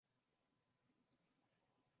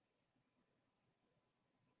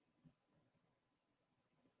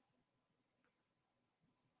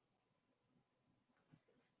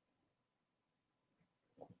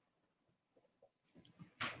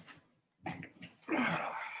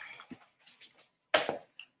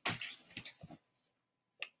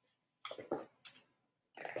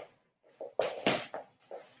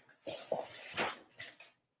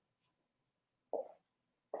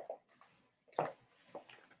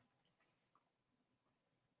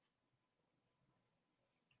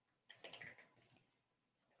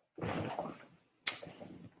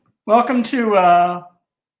Welcome to a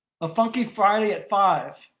Funky Friday at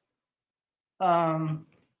 5.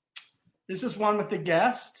 This is one with the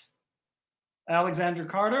guest, Alexandra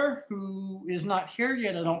Carter, who is not here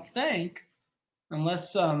yet, I don't think,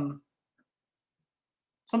 unless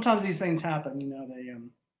sometimes these things happen. You know, they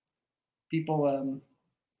people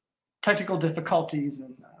technical difficulties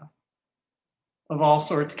and of all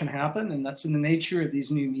sorts can happen, and that's in the nature of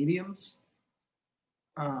these new mediums.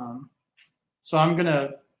 So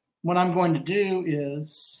what I'm going to do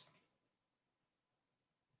is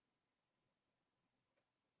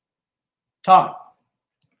talk.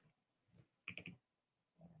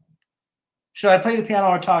 Should I play the piano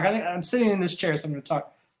or talk? I think I'm sitting in this chair, so I'm going to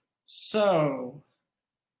talk. So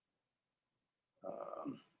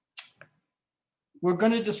we're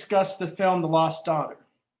going to discuss the film The Lost Daughter.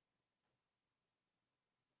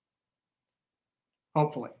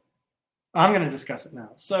 Hopefully. I'm going to discuss it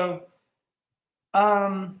now. So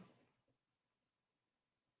I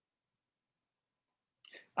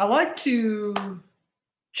like to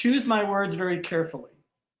choose my words very carefully,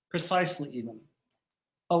 precisely even.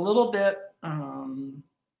 A little bit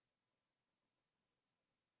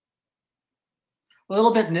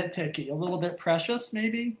nitpicky, a little bit precious,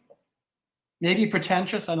 maybe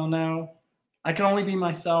pretentious. I don't know. I can only be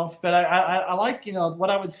myself, but I like, you know, what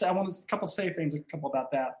I would say. I want to say things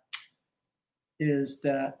about that. Is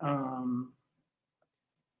that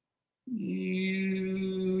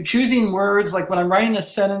you choosing words, like when I'm writing a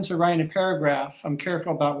sentence or writing a paragraph, I'm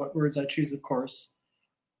careful about what words I choose, of course.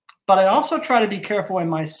 But I also try to be careful in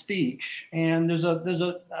my speech, and there's a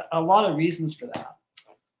lot of reasons for that.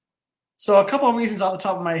 So a couple of reasons off the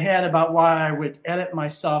top of my head about why I would edit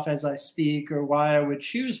myself as I speak, or why I would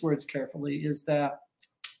choose words carefully, is that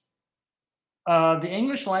the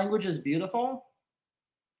English language is beautiful,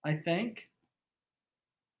 I think.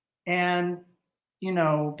 And, you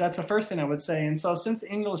know, that's the first thing I would say. And so since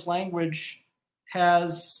the English language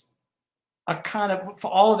has a kind of,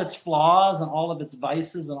 for all of its flaws and all of its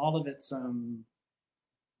vices and all of its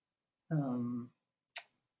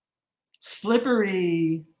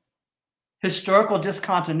slippery historical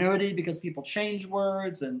discontinuity, because people change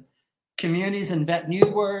words and communities invent new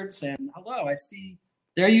words. And hello, I see,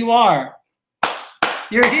 there you are.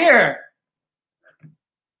 You're here.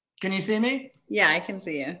 Can you see me? Yeah, I can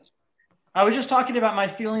see you. I was just talking about my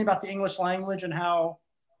feeling about the English language and how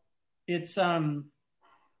it's I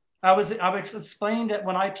was explaining that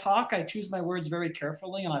when I talk, I choose my words very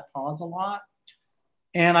carefully and I pause a lot.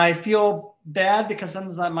 And I feel bad because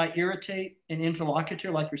sometimes I might irritate an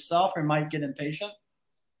interlocutor like yourself, or might get impatient,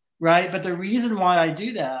 right? But the reason why I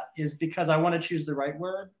do that is because I want to choose the right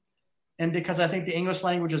word, and because I think the English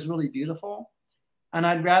language is really beautiful. And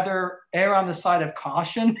I'd rather err on the side of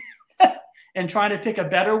caution and trying to pick a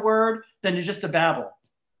better word than just to babble.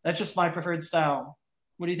 That's just my preferred style.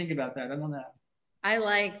 What do you think about that? I don't know. I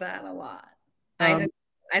like that a lot. I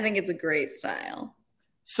think it's a great style.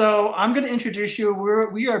 So I'm going to introduce you.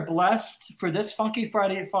 We are blessed for this Funky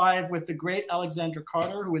Friday at 5 with the great Alexandra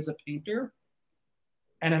Carter, who is a painter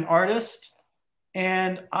and an artist.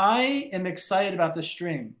 And I am excited about this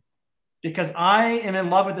stream because I am in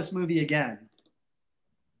love with this movie again.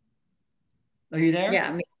 Are you there?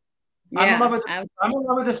 Yeah. I'm in love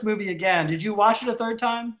with this movie again. Did you watch it a third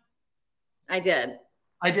time? I did.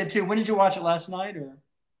 I did too. When did you watch it, last night or?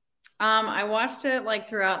 I watched it like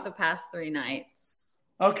throughout the past 3 nights.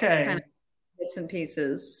 Okay. Kind of bits and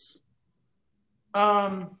pieces.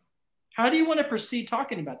 How do you want to proceed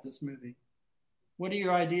talking about this movie? What are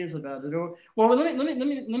your ideas about it? Or, well, let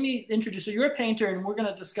me introduce you. You're a painter, and we're going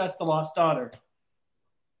to discuss The Lost Daughter.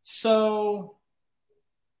 So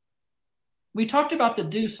we talked about The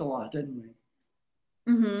Deuce a lot, didn't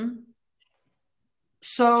we? Mm-hmm.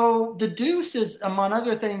 So The Deuce is, among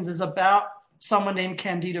other things, is about someone named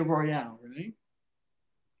Candida Royalle, right?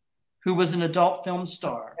 Who was an adult film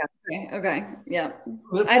star. Okay. Yeah.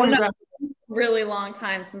 I don't know. It's been a really long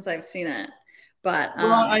time since I've seen it, but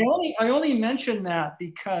well, I only mention that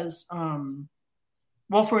because,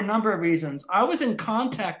 well, for a number of reasons. I was in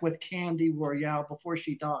contact with Candida Royalle before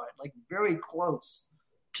she died, like very close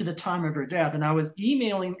to the time of her death, and I was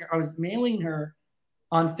mailing her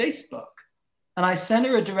on Facebook, and I sent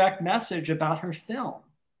her a direct message about her film,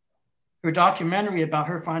 her documentary about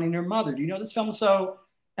her finding her mother. Do you know this film? So,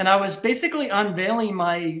 and I was basically unveiling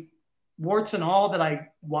my warts and all, that I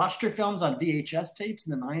watched her films on VHS tapes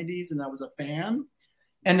in the 90s, and I was a fan.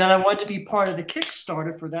 And then I wanted to be part of the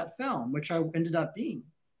Kickstarter for that film, which I ended up being,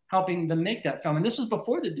 helping them make that film. And this was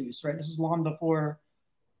before The Deuce, right? This is long before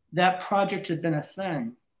that project had been a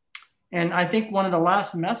thing. And I think one of the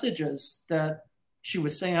last messages that she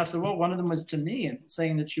was saying out to the world. One of them was to me, and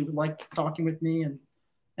saying that she would like talking with me and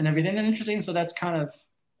everything. And interesting. So that's kind of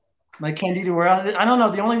like Candida. Where I don't know.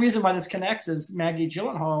 The only reason why this connects is Maggie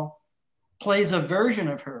Gyllenhaal plays a version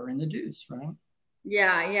of her in The Deuce, right?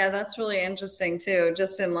 Yeah, that's really interesting too.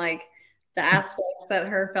 Just in like the aspect that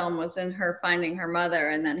her film was in her finding her mother,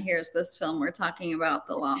 and then here's this film we're talking about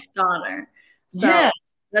the lost daughter. So yes.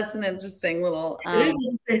 That's an interesting little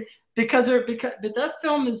because that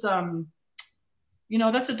film is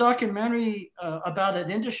that's a documentary about an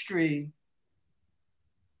industry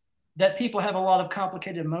that people have a lot of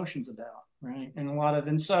complicated emotions about, right?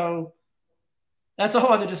 And so that's a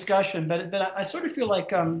whole other discussion, but I sort of feel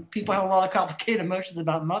like people have a lot of complicated emotions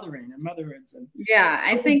about mothering and motherhoods. And yeah,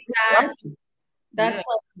 I think that's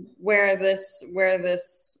like where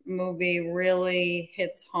this movie really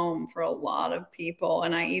hits home for a lot of people.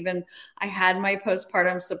 And I had my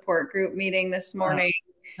postpartum support group meeting this morning.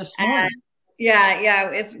 And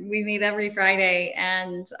we meet every Friday,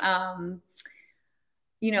 and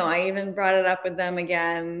I even brought it up with them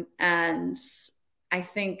again, and I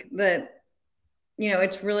think that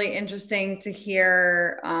it's really interesting to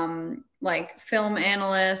hear like film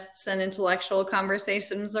analysts and intellectual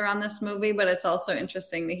conversations around this movie, but it's also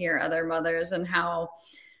interesting to hear other mothers and how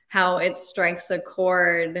it strikes a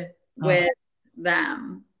chord with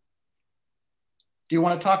them. Do you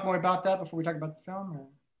want to talk more about that before we talk about the film? Or?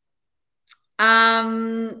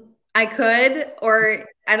 I could, or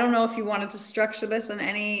I don't know if you wanted to structure this in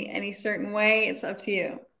any certain way. It's up to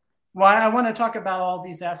you. Well, I want to talk about all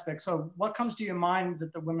these aspects. So what comes to your mind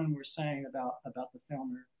that the women were saying about the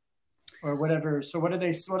film or whatever? So what are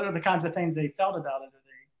the kinds of things they felt about it?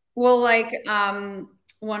 Well, like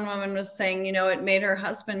one woman was saying, it made her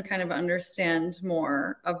husband kind of understand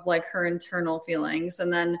more of like her internal feelings.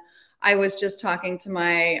 And then I was just talking to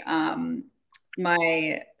my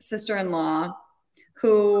sister-in-law,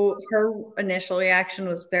 who her initial reaction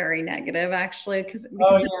was very negative, actually, because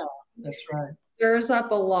that's right. Stirs up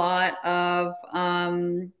a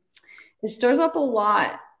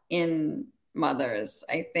lot in mothers,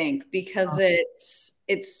 I think, because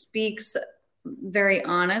it speaks very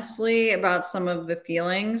honestly about some of the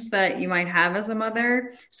feelings that you might have as a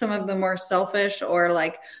mother, some of the more selfish or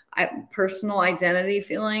like personal identity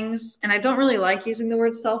feelings. And I don't really like using the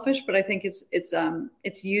word selfish, but I think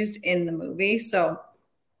it's used in the movie, so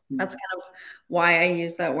that's kind of why I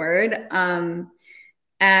use that word.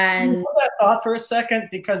 And hold that thought for a second,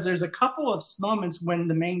 because there's a couple of moments when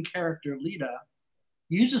the main character, Lida,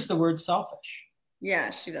 uses the word selfish.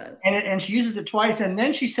 Yeah, she does. And she uses it twice. And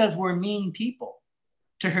then she says, we're mean people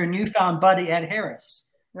to her newfound buddy, Ed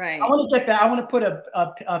Harris. Right. I want to get that. I want to put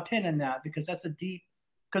a pin in that, because that's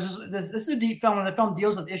because this is a deep film, and the film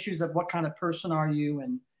deals with issues of what kind of person are you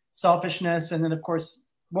and selfishness. And then, of course,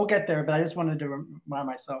 we'll get there, but I just wanted to remind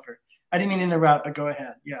myself. I didn't mean to interrupt, but go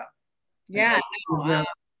ahead. Yeah. Yeah,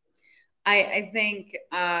 I think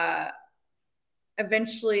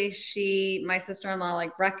eventually my sister-in-law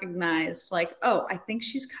like recognized like, oh, I think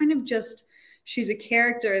she's kind of she's a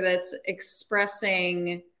character that's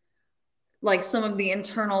expressing like some of the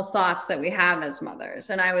internal thoughts that we have as mothers.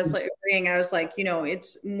 And I was like agreeing, I was like,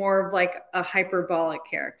 it's more of like a hyperbolic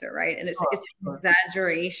character, right? And it's an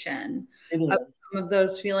exaggeration of some of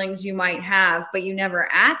those feelings you might have, but you never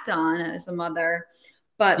act on as a mother,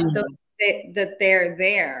 but that they're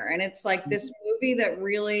there. And it's like this movie that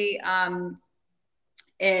really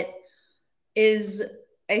it is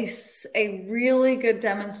a really good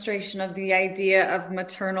demonstration of the idea of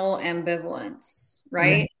maternal ambivalence,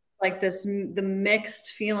 right? Like the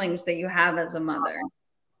mixed feelings that you have as a mother.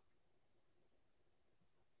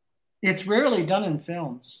 It's rarely done in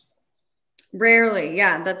films. Rarely,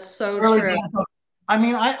 yeah, that's so true. I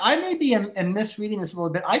mean, I may be misreading this a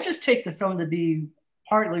little bit. I just take the film to be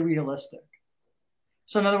partly realistic.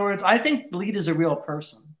 So in other words, I think Bleed is a real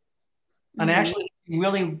person. And actually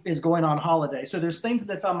really is going on holiday. So there's things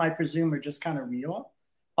that the film, I presume, are just kind of real.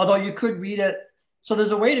 Although you could read it. So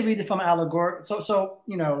there's a way to read the film allegorical. So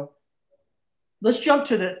let's jump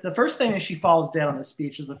to the first thing is she falls dead on the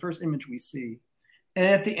speech is the first image we see. And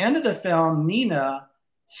at the end of the film, Nina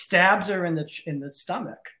stabs her in the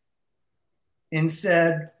stomach and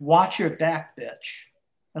said, "Watch your back, bitch."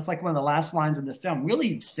 That's like one of the last lines in the film.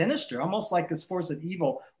 Really sinister, almost like this force of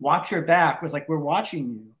evil. Watch your back. It was like, we're watching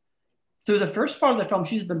you. Through the first part of the film,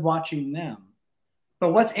 she's been watching them.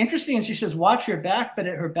 But what's interesting is she says, watch your back, but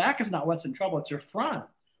her back is not what's in trouble. It's her front.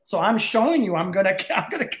 So I'm showing you, I'm gonna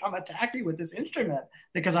come attack you with this instrument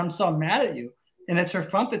because I'm so mad at you. And it's her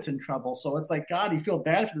front that's in trouble. So it's like, God, you feel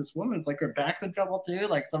bad for this woman. It's like her back's in trouble too.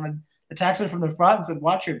 Like someone attacks her from the front and said,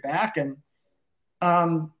 watch your back. And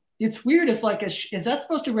it's weird. It's like, is that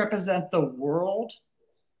supposed to represent the world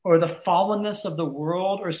or the fallenness of the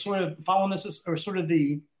world, or sort of fallenness, or sort of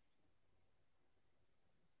the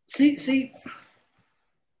see?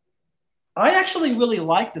 I actually really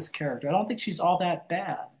like this character. I don't think she's all that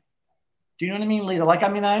bad. Do you know what I mean, Lita? Like, I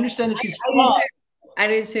mean, I understand that she's flawed. I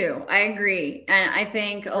do too. I agree. And I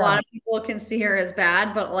think a lot of people can see her as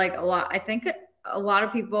bad, but like I think a lot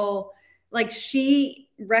of people, like, she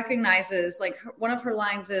recognizes, like, one of her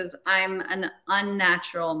lines is, "I'm an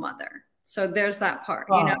unnatural mother." So there's that part,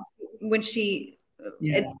 you know, when she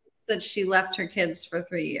admits that she left her kids for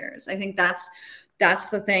 3 years. I think that's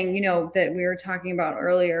the thing, you know, that we were talking about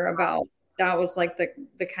earlier about, that was like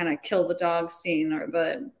the kind of kill the dog scene, or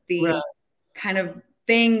the kind of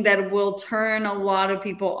thing that will turn a lot of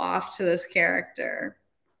people off to this character.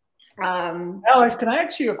 Alex, can I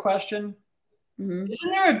ask you a question?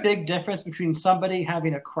 Isn't there a big difference between somebody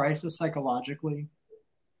having a crisis psychologically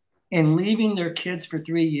and leaving their kids for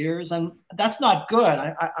 3 years? And that's not good.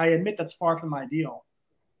 I admit that's far from ideal.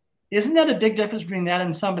 Isn't that a big difference between that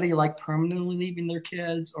and somebody like permanently leaving their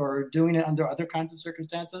kids, or doing it under other kinds of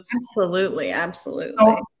circumstances? Absolutely. Absolutely.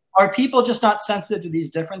 So are people just not sensitive to these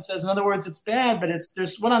differences? In other words, it's bad, but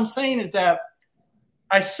there's what I'm saying is that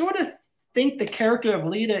I sort of think the character of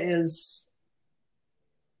Lita has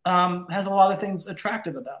a lot of things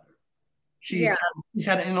attractive about her. She's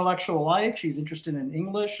had an intellectual life. She's interested in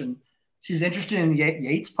English, and she's interested in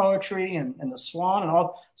Yeats poetry and the Swan and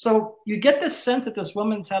all. So you get this sense that this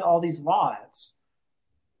woman's had all these lives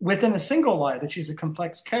within a single life, that she's a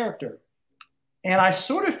complex character. And I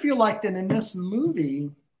sort of feel like that in this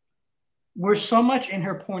movie, we're so much in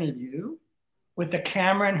her point of view with the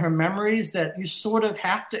camera and her memories that you sort of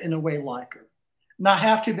have to, in a way, like her. Not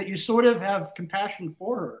have to, but you sort of have compassion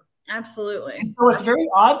for her. Absolutely. And so it's very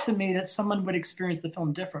odd to me that someone would experience the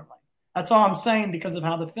film differently. That's all I'm saying, because of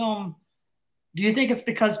how the film. Do you think it's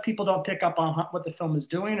because people don't pick up on what the film is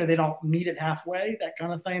doing, or they don't meet it halfway, that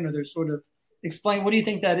kind of thing, or they're sort of explain? What do you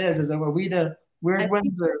think that is? Is it, are we the weird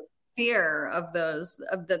ones? Or fear of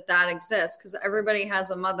that exists, because everybody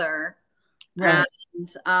has a mother, right.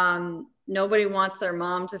 And nobody wants their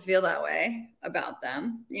mom to feel that way about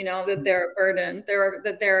them. You know, that they're a burden,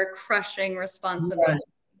 that they're a crushing responsibility. Right.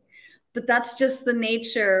 But that's just the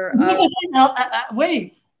nature of.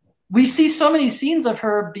 Wait. We see so many scenes of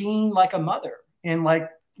her being like a mother, and like,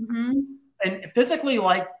 and physically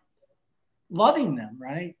like loving them,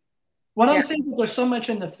 right? What I'm saying is that there's so much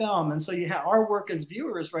in the film, and so you have our work as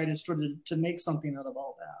viewers, right, is sort of to make something out of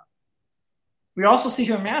all that. We also see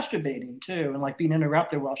her masturbating too, and like being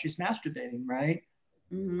interrupted while she's masturbating, right?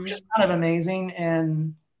 Which is kind of amazing.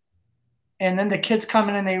 And then the kids come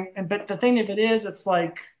in, and but the thing of it is, it's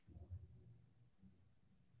like.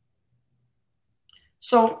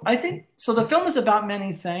 So I think the film is about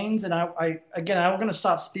many things, and I'm going to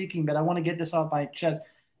stop speaking, but I want to get this off my chest.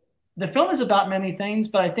 The film is about many things,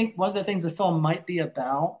 but I think one of the things the film might be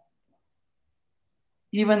about,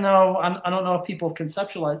 even though I don't know if people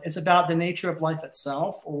conceptualize, it's about the nature of life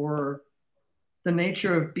itself, or the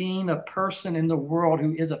nature of being a person in the world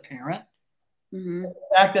who is a parent. The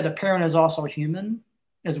fact that a parent is also human,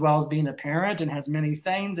 as well as being a parent, and has many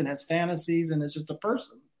things, and has fantasies, and is just a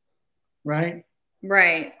person, right?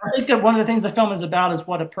 Right. I think that one of the things the film is about is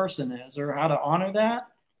what a person is, or how to honor that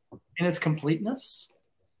in its completeness.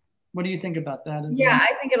 What do you think about that?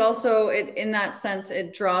 I think it also, in that sense,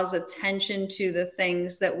 it draws attention to the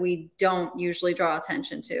things that we don't usually draw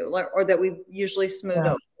attention to, or that we usually smooth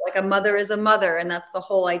over. Like, a mother is a mother, and that's the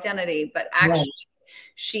whole identity. But actually,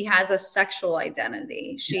 she has a sexual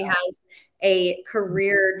identity. She has a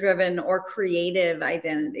career-driven or creative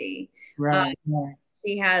identity. Right.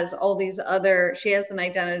 She has all these she has an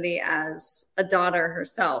identity as a daughter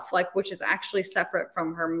herself, like, which is actually separate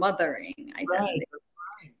from her mothering identity. Right.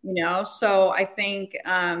 You know, so I think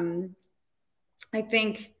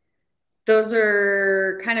those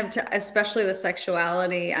are kind of, especially the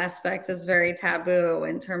sexuality aspect is very taboo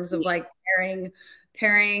in terms of like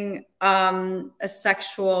pairing a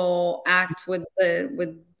sexual act with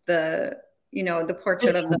the you know, the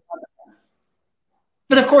portrait of the mother.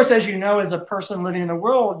 But of course, as you know, as a person living in the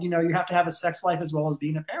world, you know, you have to have a sex life as well as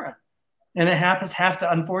being a parent. And it has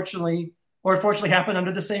to, unfortunately, or fortunately, happen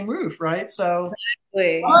under the same roof, right? So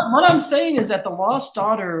what I'm saying is that The Lost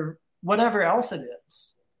Daughter, whatever else it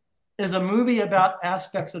is a movie about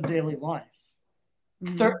aspects of daily life.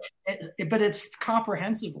 But it's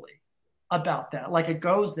comprehensively about that. Like, it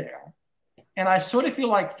goes there. And I sort of feel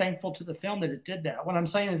like thankful to the film that it did that. What I'm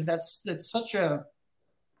saying is that's such a...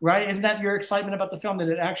 Right? Isn't that your excitement about the film, that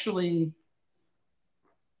it actually,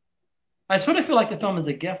 I sort of feel like the film is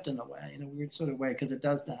a gift in a way, in a weird sort of way, because it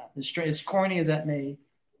does that. As corny as that may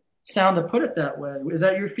sound to put it that way, is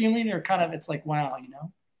that your feeling, or kind of it's like, wow, you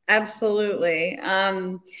know? Absolutely.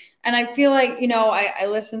 And I feel like, I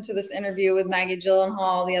listened to this interview with Maggie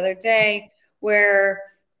Gyllenhaal the other day where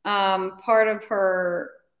part of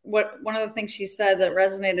one of the things she said that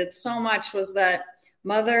resonated so much was that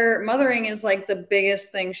mothering is like the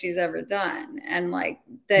biggest thing she's ever done. And like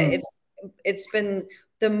that it's been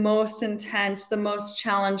the most intense, the most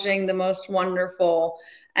challenging, the most wonderful.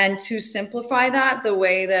 And to simplify that the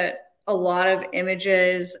way that a lot of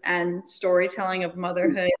images and storytelling of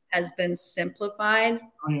motherhood has been simplified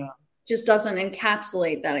just doesn't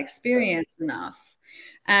encapsulate that experience enough.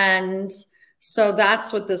 And so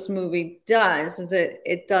that's what this movie does, is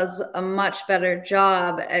it does a much better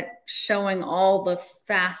job at showing all the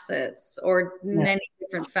facets, or many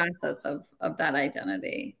different facets of that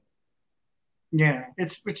identity. Yeah,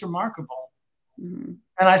 it's remarkable. Mm-hmm.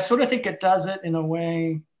 And I sort of think it does it in a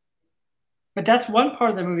way, but that's one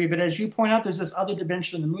part of the movie. But as you point out, there's this other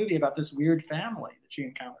dimension in the movie about this weird family that she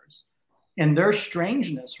encounters and their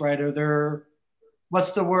strangeness, right? Or their,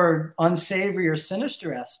 what's the word, unsavory or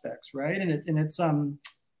sinister aspects, right? And it's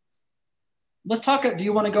let's talk. Do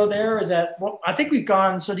you want to go there? Is that, well, I think we've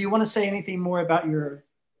gone. So do you want to say anything more about your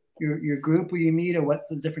group where you meet, or what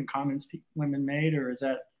the different comments women made, or is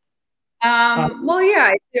that? Well,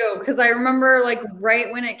 yeah, I do. Because I remember, like,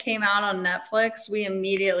 right when it came out on Netflix, we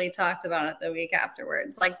immediately talked about it the week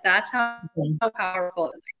afterwards. Like, that's how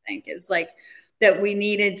powerful it is, I think, is like that we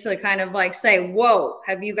needed to kind of like say, whoa,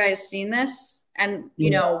 have you guys seen this? And,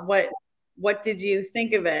 you know, what did you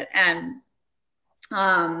think of it? And,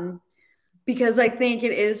 because I think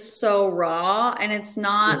it is so raw, and it's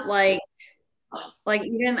not like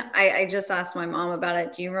even I just asked my mom about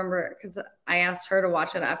it. Do you remember? Because I asked her to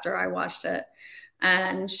watch it after I watched it,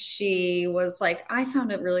 and she was like, I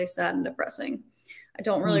found it really sad and depressing. I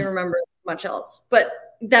don't really remember much else, but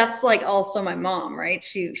that's like also my mom, right?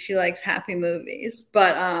 She likes happy movies,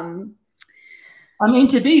 but I mean,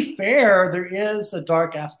 to be fair, there is a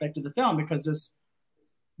dark aspect of the film, because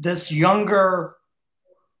this younger,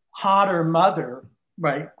 hotter mother,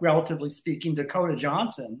 right, relatively speaking, Dakota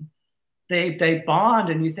Johnson, they bond,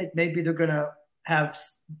 and you think maybe they're going to have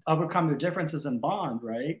overcome their differences and bond,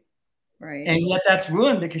 right? Right. And yet that's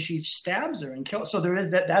ruined because she stabs her and kills. So there is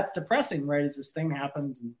that's depressing, right? As this thing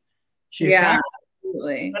happens and she attacks.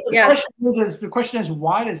 Absolutely. The question is,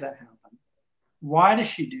 why does that happen? Why does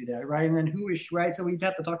she do that, right? And then who is she, right? So we'd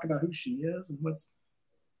have to talk about who she is and what's.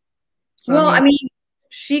 So, well, I mean,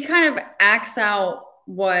 she kind of acts out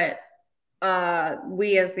what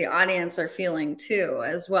we as the audience are feeling too,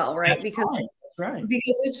 as well, right? Because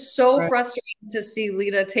it's so frustrating to see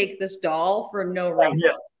Lita take this doll for no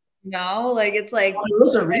reason. No, like it's like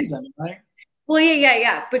there's a reason, right? Well,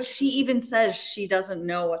 yeah. But she even says she doesn't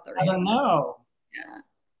know what the reason. Doesn't know. Yeah.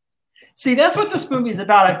 See, that's what this movie is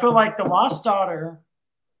about. I feel like The Lost Daughter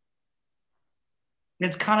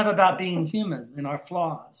is kind of about being human and our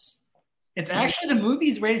flaws. It's actually, the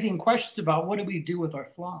movie's raising questions about what do we do with our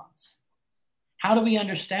flaws? How do we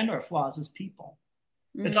understand our flaws as people?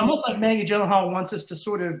 Mm-hmm. It's almost like Maggie Gyllenhaal wants us to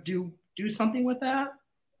sort of do something with that.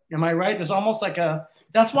 Am I right? There's almost like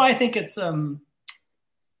that's why I think it's,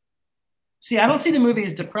 see, I don't see the movie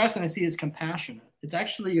as depressing. I see it as compassionate. It's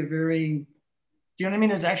actually do you know what I mean?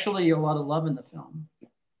 There's actually a lot of love in the film.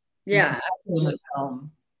 Yeah. In the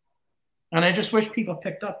film. And I just wish people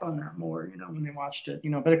picked up on that more, you know, when they watched it, you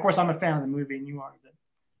know, but of course I'm a fan of the movie and you are, but,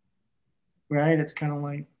 right? It's kind of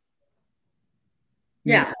like.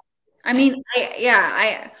 Yeah. I mean,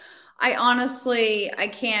 I honestly, I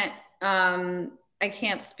can't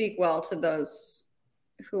speak well to those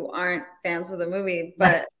who aren't fans of the movie,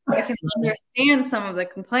 but I can understand some of the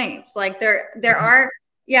complaints. Like there are,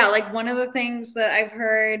 like one of the things that I've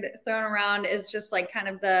heard thrown around is just like kind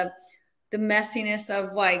of the messiness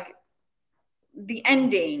of like the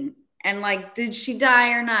ending and like, did she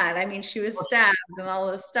die or not? I mean, she was stabbed and all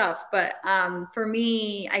this stuff. But for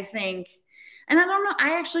me, I think, and I don't know,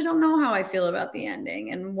 I actually don't know how I feel about the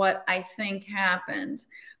ending and what I think happened.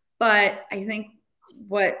 But I think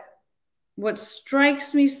what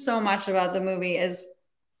strikes me so much about the movie is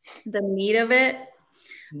the meat of it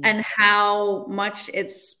and how much it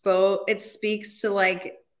speaks to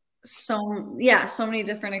like so many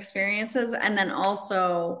different experiences, and then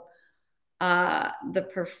also the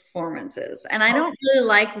performances. And I don't really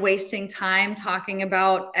like wasting time talking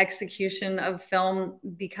about execution of film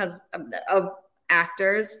because of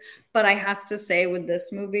actors, but I have to say with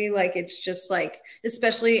this movie, like it's just like,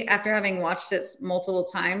 especially after having watched it multiple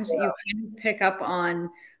times, you kind of pick up on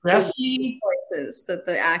Jesse, choices that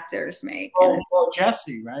the actors make.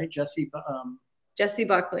 Jesse, right? Jessie Buckley. Jessie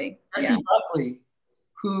Buckley,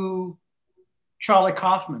 who Charlie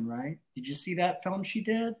Kaufman, right? Did you see that film she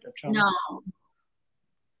did? No.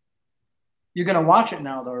 You're gonna watch it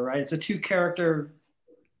now, though, right? It's a 2-character.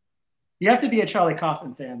 You have to be a Charlie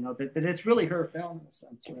Kaufman fan, though, but it's really her film in a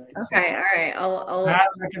sense, right? Okay, so, all right. I'll I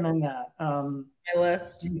recommend that. My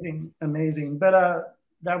list. Amazing. But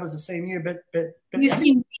that was the same year. But you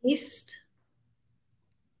seen Beast?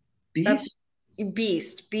 Beast.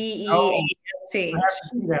 Beast. BEAST. I have to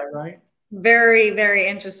see that, right? Very, very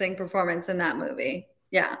interesting performance in that movie.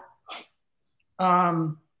 Yeah.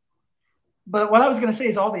 But what I was going to say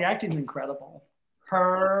is all the acting is incredible.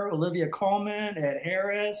 Her, Olivia Colman, Ed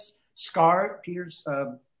Harris, Skarsgård.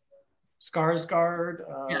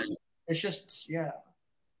 Yeah. It's just, yeah.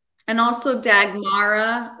 And also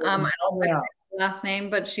Dagmara. I don't know her last name,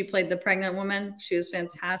 but she played the pregnant woman. She was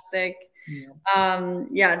fantastic.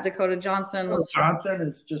 Yeah. Dakota Johnson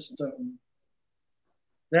is just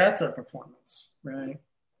that's a performance, right?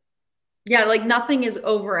 Yeah, like nothing is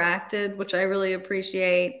overacted, which I really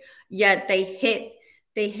appreciate. Yet they hit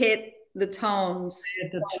the tones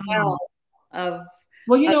of.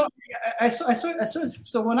 Well, you know, I saw.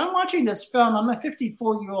 So when I'm watching this film, I'm a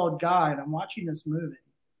 54-year-old guy, and I'm watching this movie,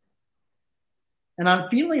 and I'm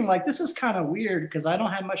feeling like this is kind of weird because I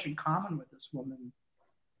don't have much in common with this woman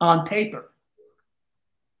on paper.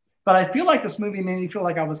 But I feel like this movie made me feel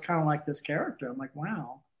like I was kind of like this character. I'm like,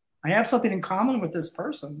 wow, I have something in common with this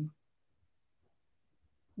person.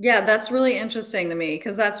 Yeah, that's really interesting to me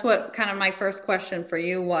because that's what kind of my first question for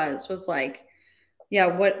you was like,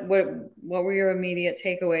 yeah, what were your immediate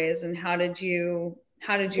takeaways and how did you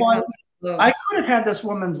well, I could have had this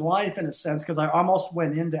woman's life in a sense because I almost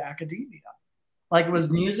went into academia. Like it was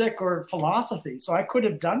music or philosophy. So I could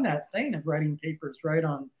have done that thing of writing papers right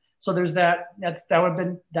on. So there's that would have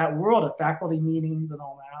been that world of faculty meetings and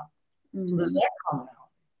all that. Mm-hmm. So there's that commonality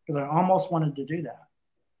because I almost wanted to do that.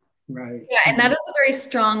 Right. Yeah, and that is a very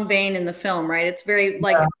strong vein in the film, right? It's very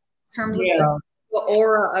like in terms of the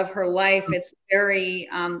aura of her life, it's very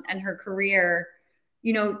and her career,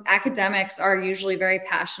 you know, academics are usually very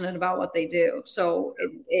passionate about what they do. So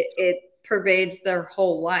it pervades their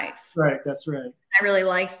whole life. Right, that's right. I really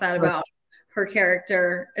liked that about her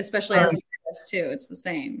character, especially as a artist too. It's the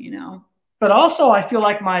same, you know. But also I feel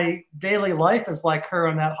like my daily life is like her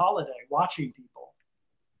on that holiday, watching people.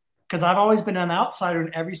 Because I've always been an outsider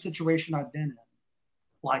in every situation I've been in,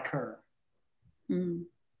 like her,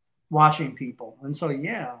 watching people. And so,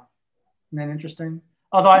 yeah, isn't that interesting?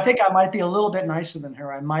 Although I think I might be a little bit nicer than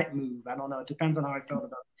her. I might move. I don't know. It depends on how I felt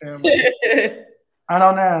about the family. I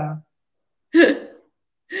don't know.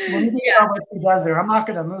 When you think about what she does there, I'm not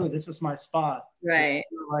going to move. This is my spot. Right.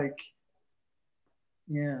 Like,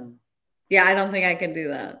 yeah. Yeah, I don't think I could do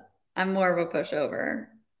that. I'm more of a pushover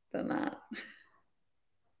than that.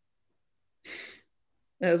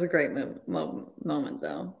 That was a great moment,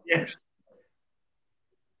 though. Yeah.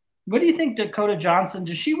 What do you think, Dakota Johnson?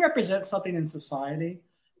 Does she represent something in society?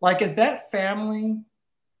 Like, is that family?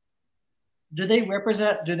 Do they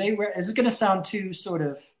represent? Is it going to sound too sort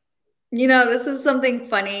of? You know, this is something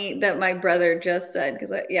funny that my brother just said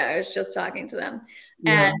because I was just talking to them,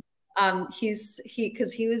 and he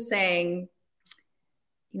was saying,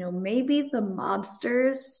 you know, maybe the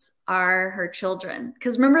mobsters are her children.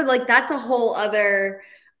 Because remember, like that's a whole other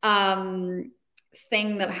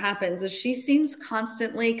thing that happens is she seems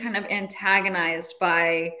constantly kind of antagonized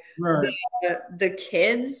by the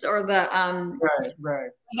kids or the right.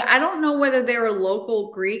 I don't know whether they were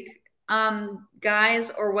local Greek guys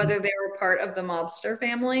or whether they were part of the mobster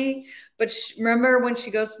family. But remember when she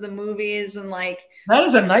goes to the movies and like that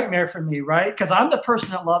is a nightmare for me, right? Because I'm the person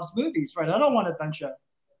that loves movies, right? I don't want a bunch of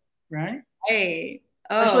right. Hey,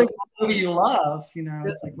 especially the movie you love, you know,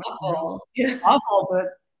 it's like awful. Yeah. Awful,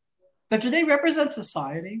 but do they represent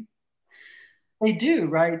society? They do,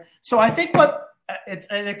 right? So I think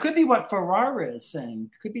and it could be what Ferrara is saying.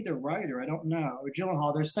 It could be the writer, I don't know, or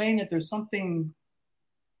Gyllenhaal. They're saying that there's something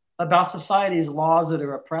about society's laws that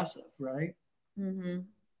are oppressive, right? Mm-hmm.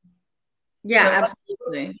 Yeah,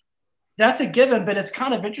 absolutely. That's a given, but it's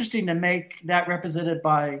kind of interesting to make that represented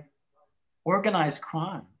by organized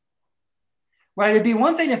crime. Right, it'd be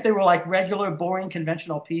one thing if they were like regular, boring,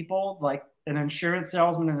 conventional people, like an insurance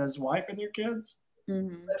salesman and his wife and their kids.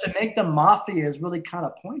 Mm-hmm. But to make them mafia is really kind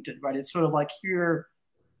of pointed, right? It's sort of like here,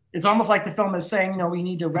 it's almost like the film is saying, no, we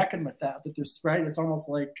need to reckon with that. That there's right. It's almost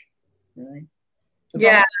like, right? It's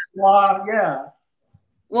yeah.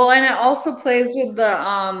 Well, and it also plays with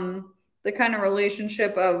the kind of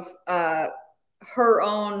relationship of her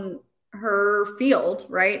own her field,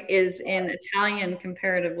 right, is in Italian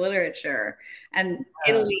comparative literature, and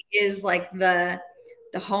Italy is like the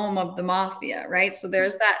home of the mafia, right? So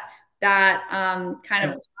there's that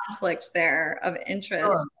kind of conflict there of interest,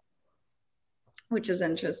 Sure. which is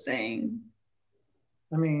interesting.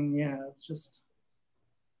 I mean, yeah, it's just,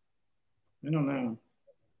 I don't know.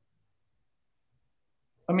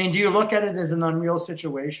 I mean, do you look at it as an unreal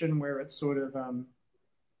situation where it's sort of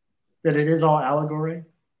that it is all allegory?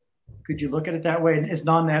 Could you look at it that way? It's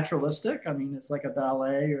non-naturalistic. I mean, it's like a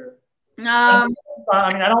ballet, or I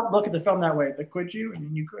mean, I don't look at the film that way, but could you? I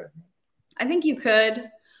mean, you could. I think you could.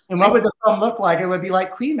 And what would the film look like? It would be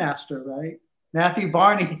like Cremaster, right? Matthew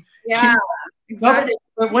Barney. Yeah, exactly.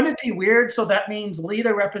 But wouldn't it be weird? So that means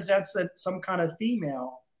Lita represents some kind of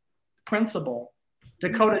female principle.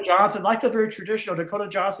 Dakota Johnson, like, that's very traditional. Dakota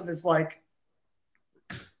Johnson is like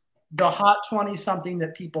the hot 20-something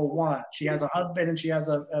that people want. She has a husband and she has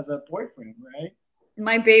a boyfriend, right?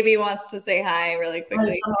 My baby wants to say hi really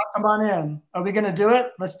quickly. Right, come on in. Are we going to do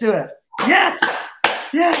it? Let's do it. Yes!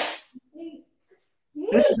 Yes!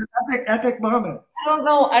 This is an epic moment.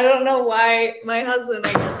 I don't know why my husband,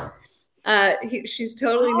 I guess, she's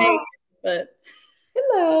totally naked, but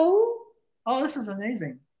hello. Oh, this is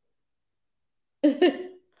amazing. What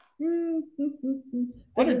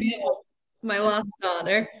a beautiful. My lost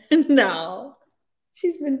daughter. No,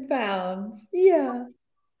 she's been found. Yeah.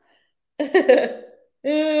 What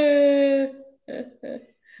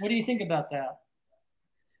do you think about that?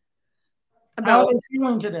 How are you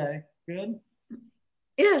feeling today? Good?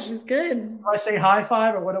 Yeah, she's good. Do I say high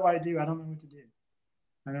five, or what do I do? I don't know what to do.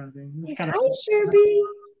 I don't think this is kind of. Hi, Sherby.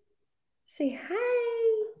 Say hi.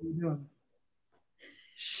 What are you doing?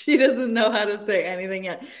 She doesn't know how to say anything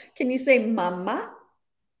yet. Can you say mama?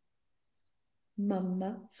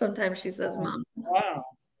 Mama. Sometimes she says mama. Wow.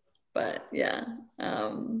 But yeah,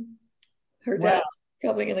 her dad's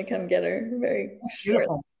probably gonna come get her very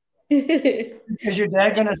beautiful. Is your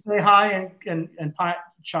dad gonna say hi and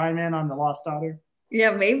chime in on the lost daughter?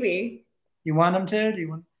 Yeah, maybe. You want him to? Do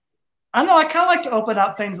you want? I know. I kind of like to open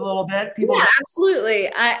up things a little bit. People. Yeah, absolutely.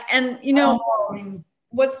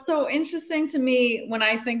 What's so interesting to me when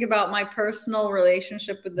I think about my personal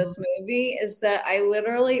relationship with this movie is that I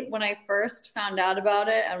literally, when I first found out about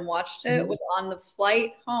it and watched it, was on the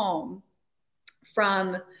flight home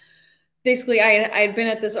from, basically, I had been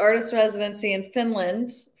at this artist residency in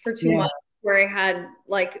Finland for 2 months, where I had,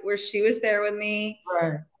 like, where she was there with me.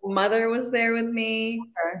 Right. Mother was there with me.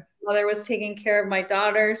 Okay. Mother was taking care of my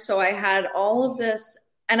daughter. So I had all of this,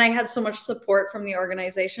 and I had so much support from the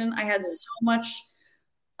organization. I had so much,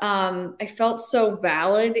 I felt so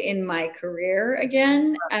valid in my career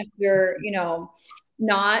again after,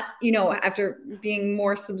 after being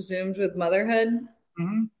more subsumed with motherhood.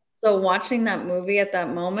 Mm-hmm. So watching that movie at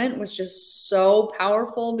that moment was just so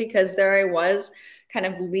powerful, because there I was, kind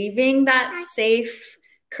of leaving that safe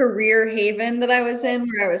career haven that I was in,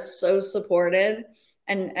 where I was so supported,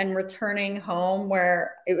 and returning home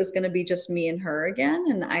where it was going to be just me and her again.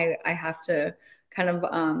 And I have to kind of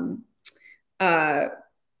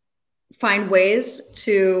find ways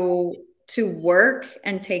to work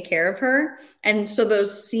and take care of her. And so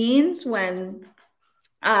those scenes when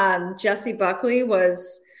Jessie Buckley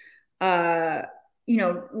was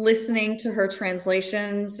listening to her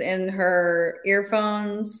translations in her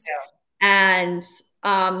earphones, and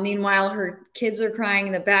meanwhile her kids are crying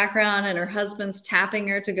in the background and her husband's tapping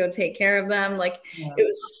her to go take care of them, it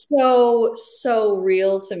was so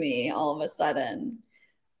real to me all of a sudden.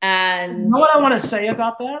 And you know what I want to say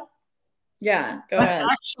about that? Yeah, go That's ahead.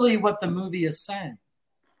 actually what the movie is saying.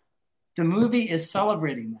 The movie is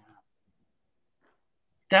celebrating that.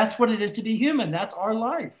 That's what it is to be human. That's our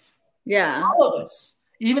life. Yeah. All of us.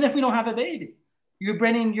 Even if we don't have a baby. You're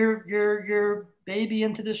bringing your baby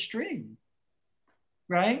into the stream.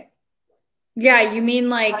 Right? Yeah, you mean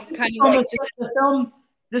like kind of like the film.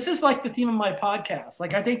 This is like the theme of my podcast.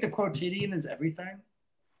 Like, I think the quotidian is everything.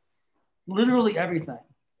 Literally everything.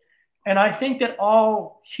 And I think that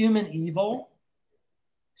all human evil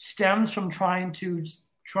stems from trying to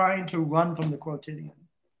run from the quotidian.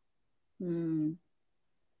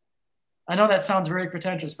 I know that sounds very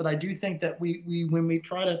pretentious, but I do think that we when we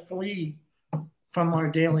try to flee from our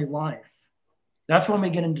daily life, that's when we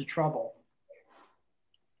get into trouble.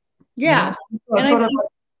 Yeah. You know?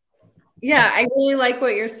 I really like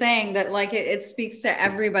what you're saying, that like it speaks to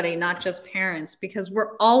everybody, not just parents, because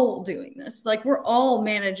we're all doing this. Like, we're all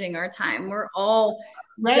managing our time. We're all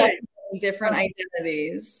different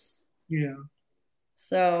identities. Yeah.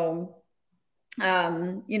 So,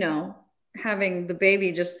 having the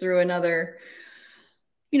baby just threw another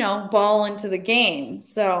ball into the game.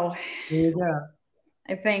 So Yeah.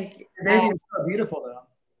 I think, Your baby is so beautiful, though.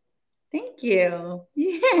 thank you.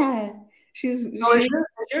 Yeah. She's, So is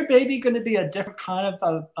your baby going to be a different kind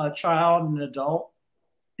of a child and an adult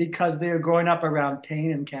because they're growing up around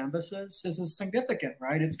paint and canvases? This is significant,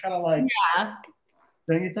 right? It's kind of like, yeah,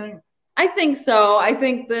 don't you think? I think so. I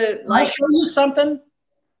think that Can I like, show you something?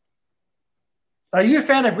 Are you a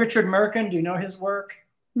fan of Richard Merkin? Do you know his work?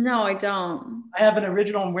 no, I don't. I have an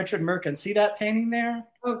original Richard Merkin. See that painting there?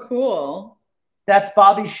 Oh, cool. That's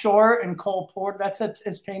Bobby Shore and Cole Porter. That's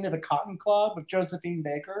his painting of the Cotton Club with Josephine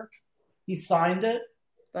Baker. He signed it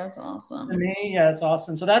That's awesome. to me. Yeah, it's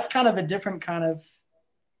awesome. So that's kind of a different kind of,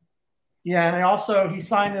 yeah. And he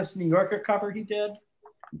signed this New Yorker cover he did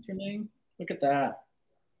for me. Look at that.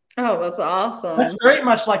 Oh, that's awesome. That's very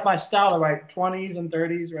much like my style, right? 20s and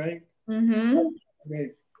 30s, right? Mm-hmm.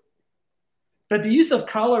 Great. But the use of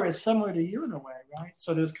color is similar to you in a way, right?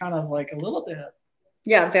 So there's kind of like a little bit.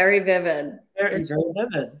 Yeah, very vivid. Very, very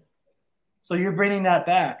vivid. So you're bringing that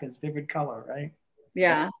back as vivid color, right?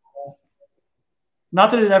 Yeah.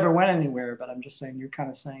 Not that it ever went anywhere, but I'm just saying you're kind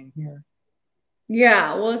of saying here.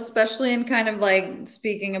 Yeah, well, especially in kind of like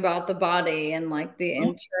speaking about the body and like the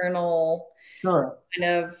internal Sure.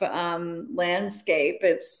 kind of landscape.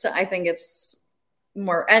 I think it's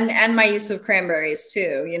more, and my use of cranberries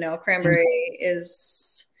too. Cranberry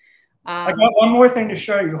is. I got one more thing to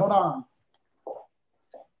show you. Hold on.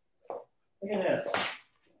 Look at this.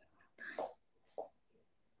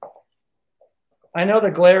 I know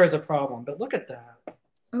the glare is a problem, but look at that.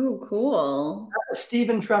 Oh, cool. That's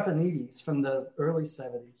Stephen Trefanides from the early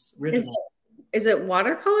 70s. Is it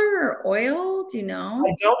watercolor or oil? Do you know?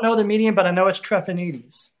 I don't know the medium, but I know it's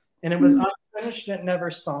Trefanides. And it was unfinished and it never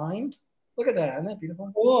signed. Look at that. Isn't that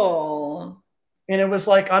beautiful? Cool. And it was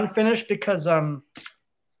like unfinished because,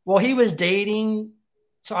 he was dating.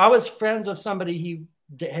 So I was friends of somebody he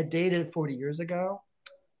had dated 40 years ago.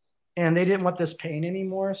 And they didn't want this paint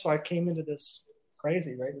anymore. So I came into this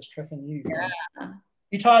crazy, right? This Trefanides. Yeah.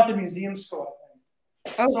 He taught at the museum school, I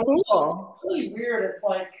think. Oh, so cool. It's really weird. It's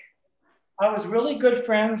like I was really good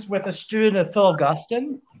friends with a student of Phil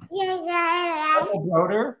Guston,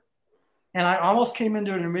 Broder, and I almost came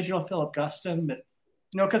into an original Philip Guston, but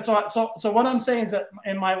because so what I'm saying is that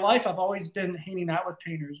in my life I've always been hanging out with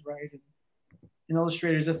painters, right, and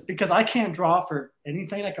illustrators. It's because I can't draw for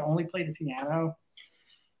anything. I can only play the piano,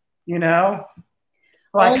 So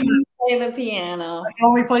only play the piano. I can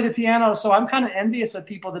only play the piano, so I'm kind of envious of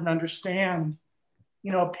people that understand,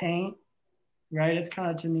 paint, right? It's kind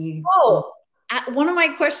of to me. Oh, one of my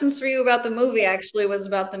questions for you about the movie actually was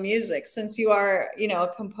about the music, since you are, a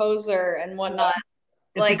composer and whatnot.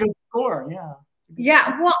 It's a good score, yeah.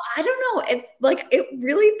 Yeah, well, I don't know. It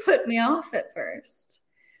really put me off at first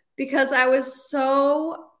because I was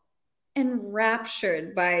so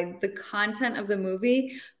enraptured by the content of the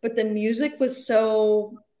movie, but the music was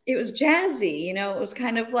it was jazzy, it was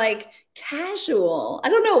kind of like casual. I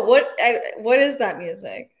don't know what is that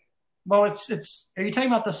music? Well, it's are you talking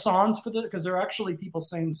about the songs because there are actually people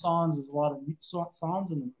saying songs. There's a lot of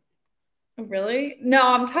songs in the movie. Really? No,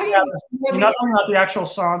 I'm talking about you're not talking about the actual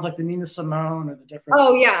songs like the Nina Simone or the different.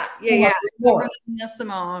 Oh yeah. Nina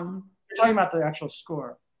Simone. You're talking about the actual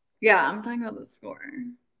score. Yeah, I'm talking about the score.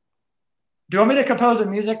 Do you want me to compose a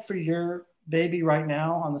music for your baby right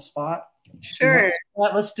now on the spot? Sure.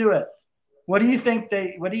 Let's do it. What do you think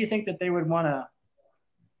that they would want to?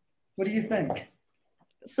 What do you think?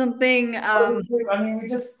 Something. I mean, we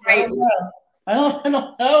just. Right. I don't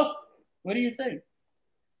know. What do you think?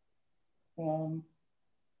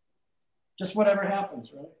 Just whatever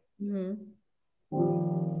happens, right? Mm-hmm.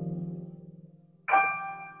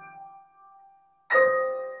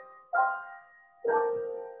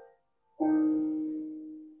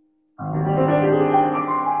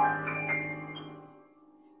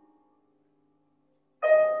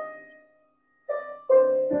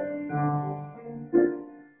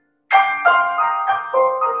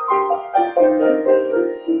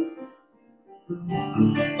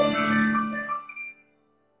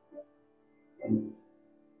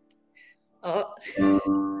 Oh.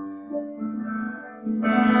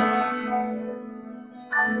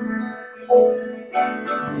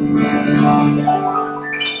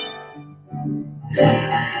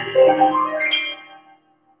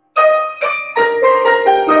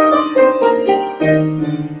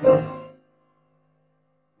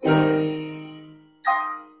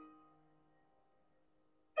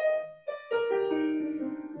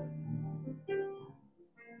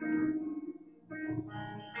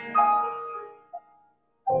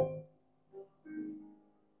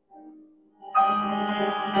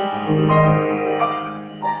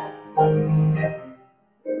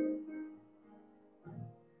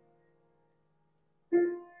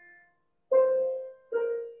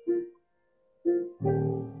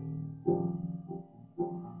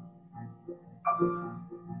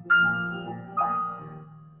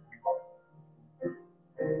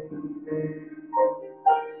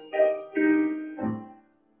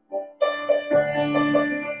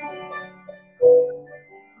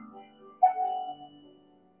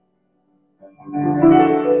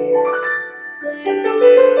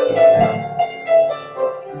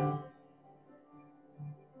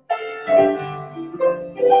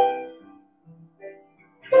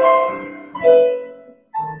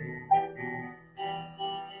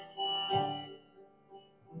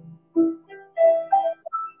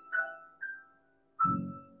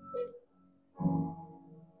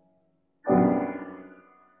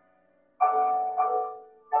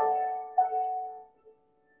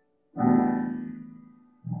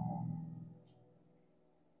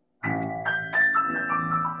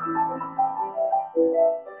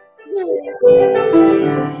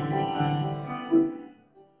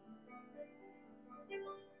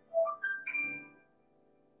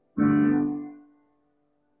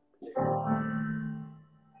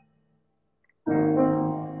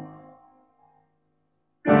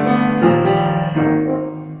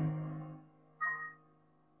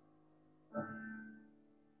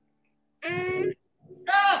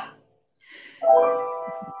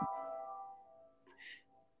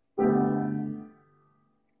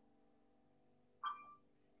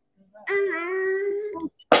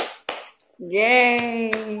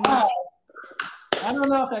 Yay! Wow. I don't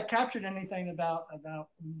know if that captured anything about. What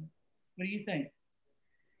do you think?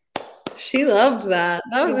 She loved that.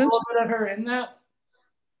 That was a little interesting. bit of her in that.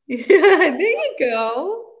 Yeah, there you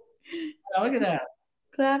go. Oh, look at that.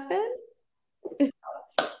 Clapping.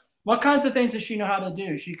 What kinds of things does she know how to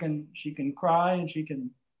do? She can cry and she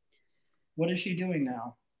can. What is she doing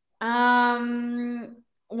now?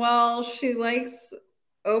 Well, she likes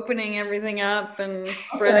opening everything up and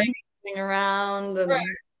spreading everything around,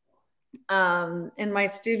 and in my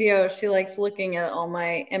studio, she likes looking at all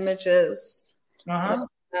my images. Uh-huh.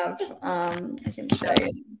 I can show you.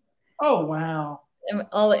 Oh wow!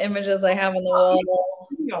 All the images I have on the wall.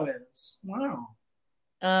 Wow.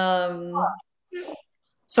 Um.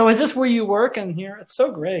 So is this where you work in here? It's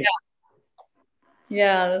so great.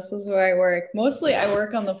 Yeah, this is where I work. Mostly I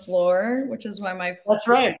work on the floor, which is why my That's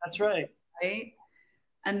right. That's right. Right.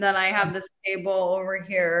 And then I have this table over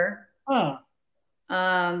here. Huh.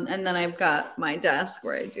 And then I've got my desk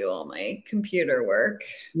where I do all my computer work.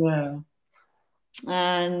 Yeah.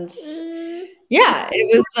 And yeah,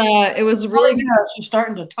 it was really good. She's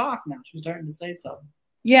starting to talk now. She's starting to say something.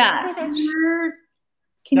 Yeah.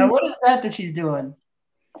 Now what is that she's doing?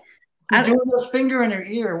 She's doing this finger in her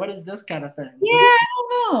ear. What is this kind of thing? Yeah, I don't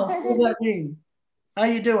know. What does that mean? How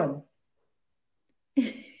you doing? How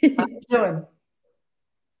you doing?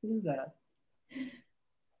 What is that?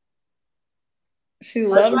 She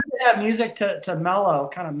loves to have music to mellow,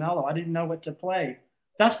 kind of mellow. I didn't know what to play.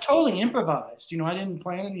 That's totally improvised. I didn't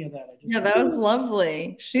plan any of that. That was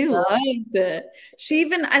lovely. She loved it. She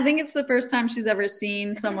even, I think it's the first time she's ever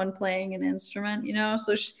seen someone playing an instrument,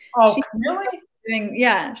 So she really?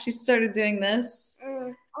 She started doing this.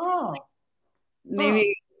 Oh.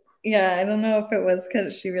 Maybe, I don't know if it was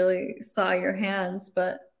because she really saw your hands,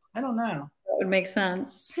 but I don't know. That would make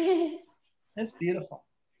sense. That's beautiful.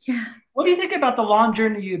 Yeah. What do you think about the long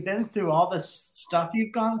journey you've been through, all this stuff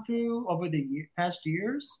you've gone through over the past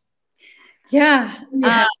years? Yeah.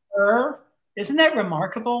 Isn't that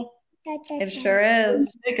remarkable? It sure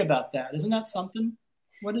is. Think about that. Isn't that something?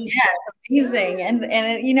 What is amazing. And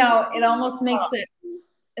it, it almost makes it,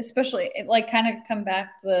 especially it kind of come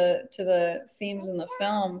back to the themes in the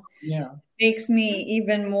film. Yeah. Makes me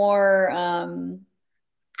even more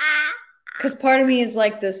because part of me is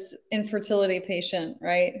like this infertility patient,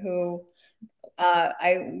 right? Who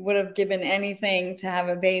I would have given anything to have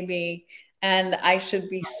a baby, and I should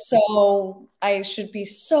be so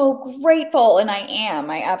grateful, and I am.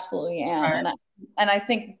 I absolutely am, right. And I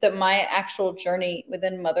think that my actual journey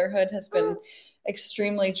within motherhood has been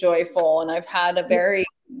extremely joyful, and I've had a very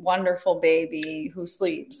wonderful baby who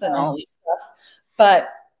sleeps and all this stuff. But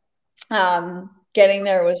getting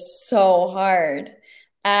there was so hard.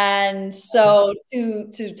 And so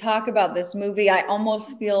to talk about this movie, I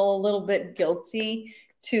almost feel a little bit guilty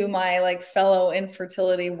to my fellow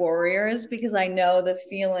infertility warriors, because I know the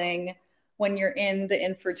feeling when you're in the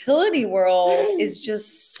infertility world is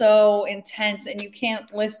just so intense, and you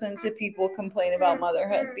can't listen to people complain about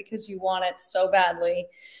motherhood because you want it so badly.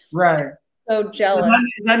 Right. So jealous.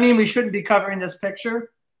 Does that mean we shouldn't be covering this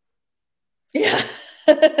picture? Yeah.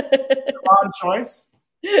 Wrong choice.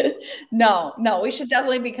 No, we should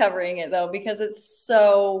definitely be covering it though, because it's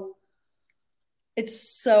so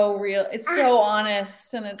real, it's so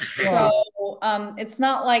honest, and it's so it's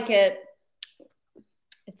not like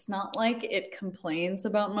it complains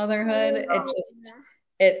about motherhood.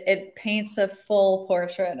 It paints a full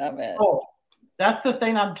portrait of it. Oh, that's the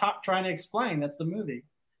thing I'm trying to explain. That's the movie.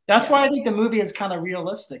 That's why I think the movie is kind of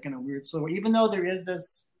realistic in a weird sort. Even though there is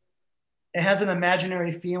this, it has an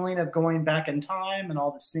imaginary feeling of going back in time and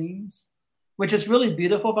all the scenes, which is really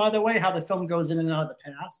beautiful, by the way. How the film goes in and out of the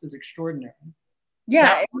past is extraordinary.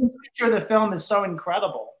 Yeah, the picture of the film is so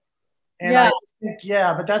incredible. And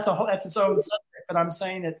but that's its own subject. But I'm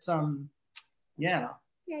saying it's sort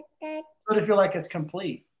of feel like it's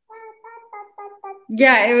complete.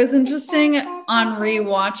 Yeah, it was interesting on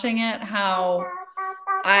rewatching it how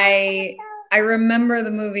I remember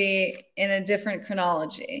the movie in a different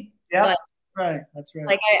chronology. Yeah, right. That's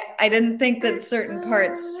right. I didn't think that certain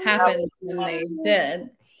parts happened when they did.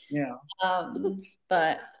 Yeah.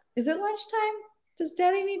 But is it lunchtime? Does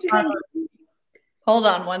Daddy need to go? Hold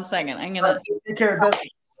on one second. I'm gonna take care of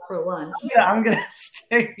business for lunch. Yeah, I'm gonna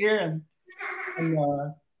stay here and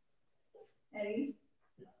Eddie?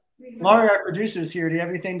 Laurie, our producer, is here. Do you have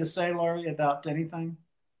anything to say, Laurie, about anything?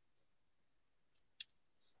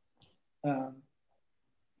 We're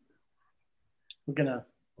gonna.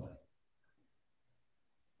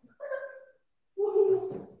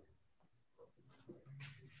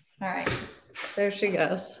 All right, there she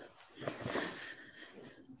goes.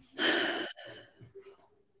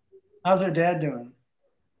 How's her dad doing?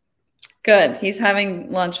 Good. He's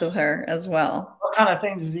having lunch with her as well. What kind of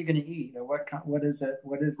things is he going to eat, or what is it?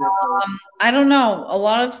 What is it? I don't know. A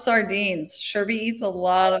lot of sardines. Sherby eats a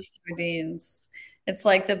lot of sardines. It's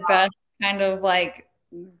like the best kind of like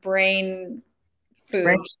brain food.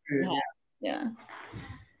 Brain food. Yeah.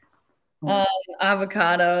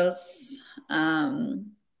 Avocados.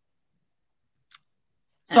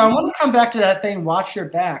 So I want to come back to that thing, watch your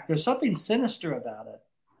back. There's something sinister about it.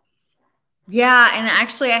 Yeah, and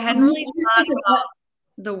actually I hadn't really thought about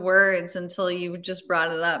the words until you just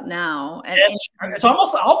brought it up now. And it's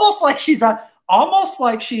almost like she's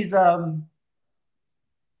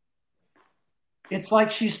it's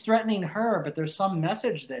like she's threatening her, but there's some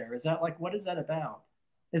message there. Is that like, what is that about?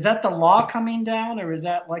 Is that the law coming down, or is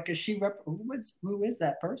that like, who is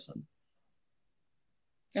that person?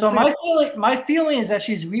 So my feeling is that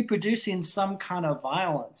she's reproducing some kind of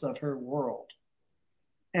violence of her world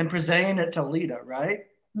and presenting it to Lita, right?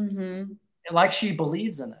 Mm-hmm. Like she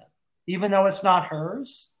believes in it, even though it's not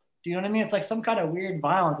hers. Do you know what I mean? It's like some kind of weird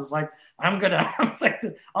violence. It's like, it's like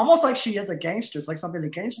almost like she is a gangster. It's like something a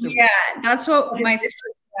gangster. Yeah, that's what my first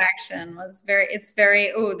reaction was.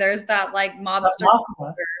 There's that like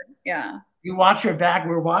mobster. Yeah. You watch your back.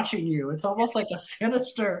 We're watching you. It's almost like a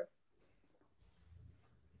sinister.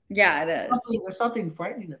 Yeah, it is. There's something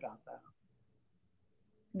frightening about that.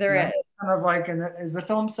 There is. It's kind of like, and is the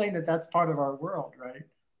film saying that that's part of our world, right?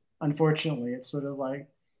 Unfortunately, it's sort of like.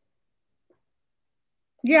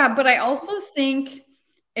 Yeah, but I also think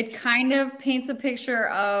it kind of paints a picture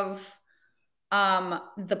of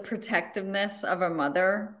the protectiveness of a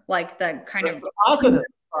mother, like that kind of positive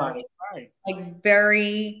side, right? Like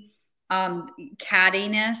very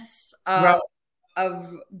cattiness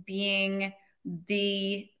of being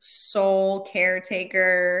the sole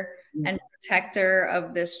caretaker and protector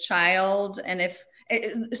of this child. And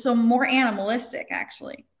so more animalistic,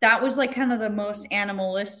 actually. That was like kind of the most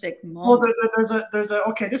animalistic moment. Well,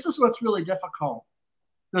 okay, this is what's really difficult.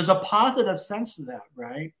 There's a positive sense to that,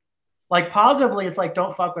 right? Like positively, it's like,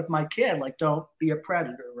 don't fuck with my kid. Like, don't be a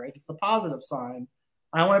predator, right? It's the positive sign.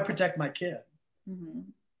 I want to protect my kid. Mm-hmm.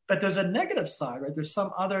 But there's a negative side, right? There's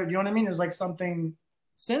some other, you know what I mean? There's like something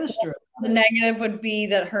sinister. The negative would be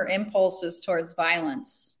that her impulse is towards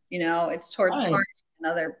violence. It's towards harming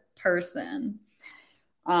another person.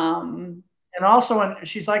 And also, when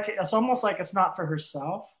she's like, it's almost like it's not for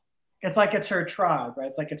herself. It's like it's her tribe, right?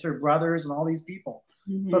 It's like it's her brothers and all these people.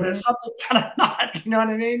 Mm-hmm. So there's something kind of not, you know what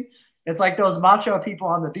I mean? It's like those macho people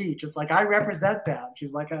on the beach. It's like, I represent them.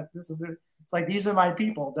 She's like, it's like, these are my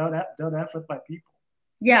people. Don't F with my people.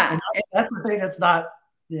 Yeah. That's the thing that's not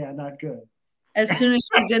good. As soon as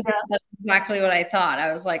she did that, that's exactly what I thought.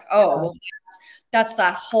 I was like, oh, well, that's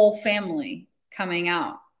that whole family coming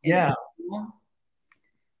out. Yeah.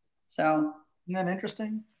 So. Isn't that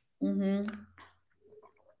interesting? Mm-hmm.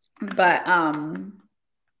 But,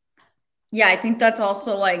 yeah, I think that's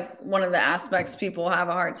also like one of the aspects people have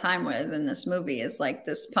a hard time with in this movie is like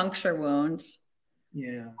this puncture wound.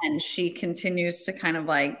 Yeah. And she continues to kind of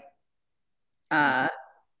like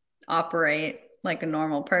operate like a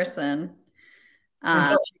normal person.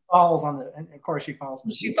 Until she falls and of course she falls.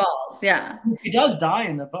 She falls, yeah. She does die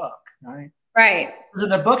in the book, right? Right. Because in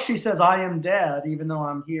the book she says, I am dead, even though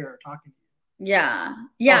I'm here talking to you. Yeah.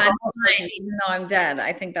 Yeah, I'm fine, even though I'm dead.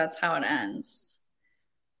 I think that's how it ends.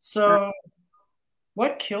 So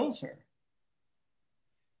what kills her?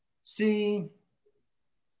 See,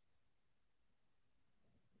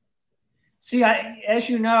 as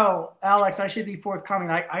you know, Alex, I should be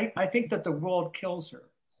forthcoming. I think that the world kills her.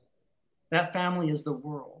 That family is the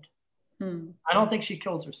world. I don't think she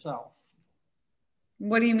kills herself.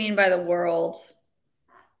 What do you mean by the world?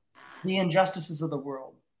 The injustices of the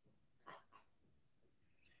world.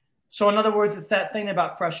 So in other words, it's that thing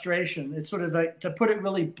about frustration. It's sort of like, to put it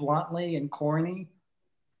really bluntly and corny,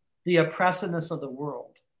 the oppressiveness of the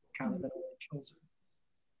world kind of kills her.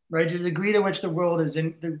 Right? To the degree to which the world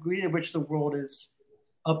is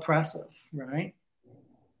oppressive, right?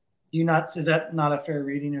 Is that not a fair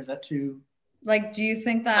reading, or is that too? Like, do you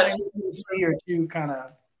think that or too kind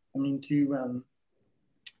of I mean,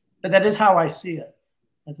 but that is how I see it.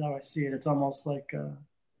 That's how I see it. It's almost like,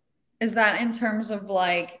 Is that in terms of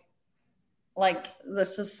like the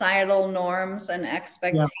societal norms and yeah, yeah,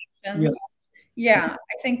 expectations? Yeah,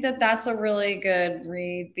 I think that that's a really good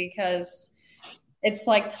read because it's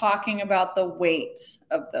like talking about the weight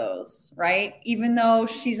of those, right? Even though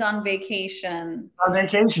she's on vacation, on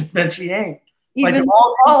vacation, but she ain't. Like even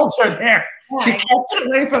all balls are there. She yeah, can't get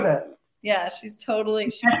away from it. yeah, she's totally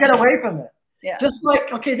She can't get away from it. yeah. Just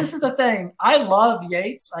like, okay, this is the thing. I love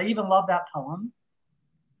Yeats. I even love that poem.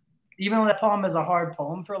 Even though that poem is a hard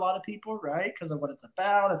poem for a lot of people, right? Because of what it's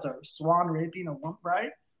about. It's a swan raping a woman,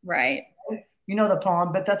 right? Right. You know the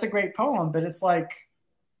poem, but that's a great poem. But it's like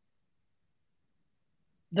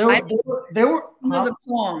there, I there were know the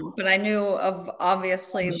poem, but I knew of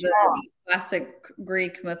obviously the classic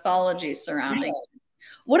Greek mythology surrounding it.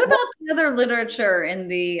 What about the other literature in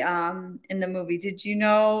the movie? Did you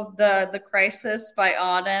know the Crisis by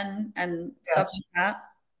Auden and stuff like that?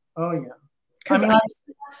 Oh yeah. Because I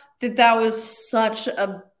thought that was such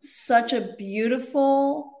a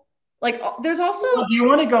beautiful like. There's also. Well, do you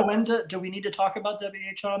want to go into? Do we need to talk about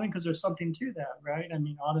W.H. Auden because there's something to that, right? I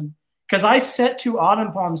mean, Auden, because I set 2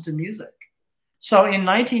 Auden poems to music. So in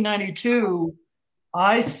 1992,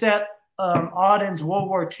 I set Auden's World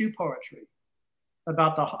War II poetry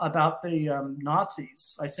about the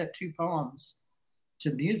Nazis. I set 2 poems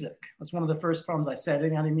to music. That's one of the first poems I said. I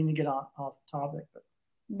didn't mean to get off topic, but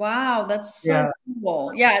Wow, that's so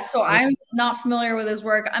cool. Yeah, so I'm not familiar with his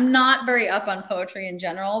work. I'm not very up on poetry in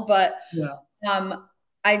general, but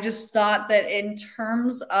I just thought that in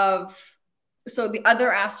terms of so the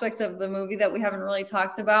other aspect of the movie that we haven't really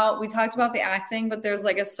talked about, we talked about the acting, but there's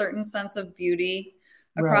like a certain sense of beauty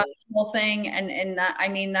across the whole thing. And that I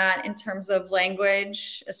mean that in terms of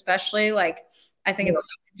language, especially like I think it's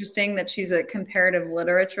so interesting that she's a comparative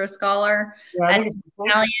literature scholar. Yeah, and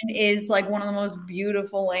Italian is like one of the most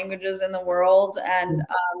beautiful languages in the world.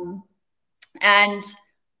 And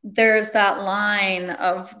there's that line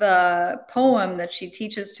of the poem that she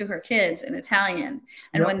teaches to her kids in Italian.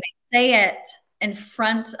 And when they say it in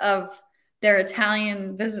front of their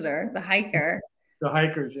Italian visitor, the hiker. The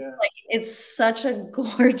hikers, yeah. Like it's such a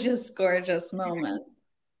gorgeous, gorgeous moment.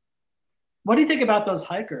 What do you think about those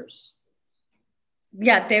hikers?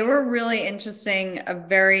 Yeah, they were really interesting, a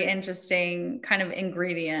very interesting kind of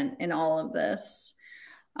ingredient in all of this.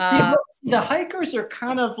 The hikers are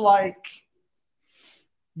kind of like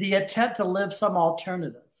the attempt to live some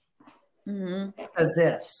alternative to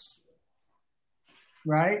this,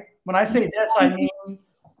 right? When I say this, I mean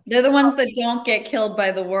they're the ones that don't get killed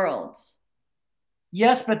by the world.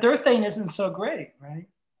 Yes, but their thing isn't so great, right?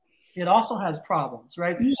 It also has problems,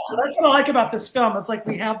 right? Yeah. So that's what I like about this film. It's like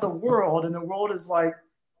we have the world, and the world is like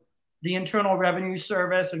the Internal Revenue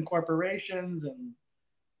Service and corporations, and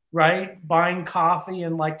right, buying coffee,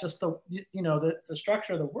 and like just the the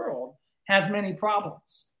structure of the world has many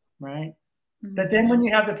problems, right? Mm-hmm. But then when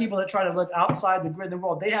you have the people that try to look outside the grid of the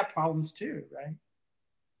world, they have problems too, right?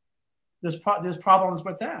 There's problems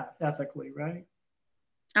with that ethically, right?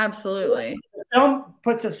 Absolutely. The film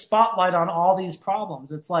puts a spotlight on all these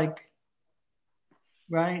problems. It's like,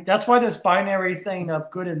 right? That's why this binary thing of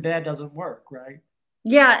good and bad doesn't work, right?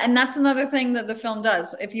 Yeah, and that's another thing that the film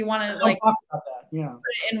does. If you want to like talk about that, yeah. Put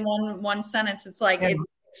it in one sentence, it's like it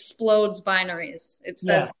explodes binaries. It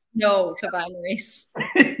says no to binaries.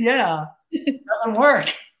 Yeah, it doesn't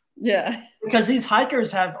work. Yeah, because these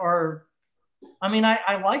hikers I mean,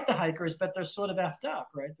 I like the hikers, but they're sort of effed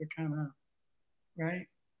up, right? They're kind of right.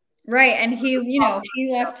 Right, and he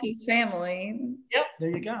left his family. Yep,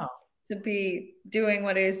 there you go. To be doing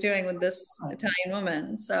what he was doing with this Italian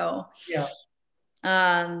woman. So yeah,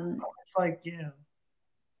 it's like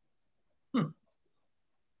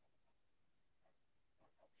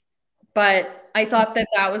But I thought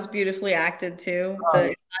that was beautifully acted too,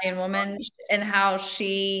 the Italian woman, and how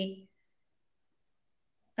she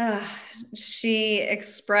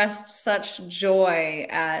expressed such joy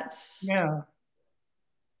at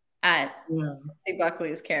Jessie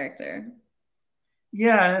Buckley's character.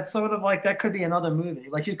 Yeah, and it's sort of like that could be another movie.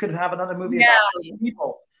 Like you could have another movie about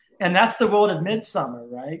people, and that's the world of Midsummer,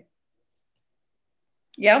 right?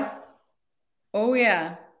 Yep. Oh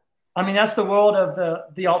yeah. I mean, that's the world of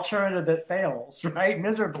the alternative that fails, right?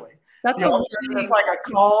 Miserably. That's like a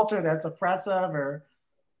cult or that's oppressive or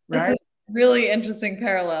right. It's a really interesting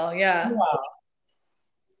parallel. Yeah.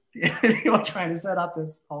 People trying to set up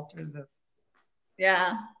this alternative.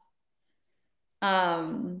 Yeah.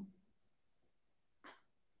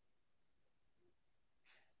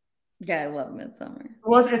 Yeah, I love Midsummer.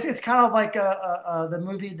 Well, it's kind of like the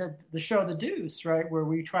movie, the show The Deuce, right? Where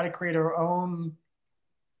we try to create our own.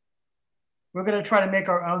 We're going to try to make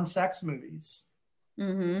our own sex movies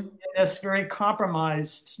Mm-hmm. in this very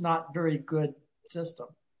compromised, not very good system,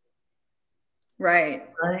 Right.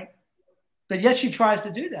 right? But yet she tries to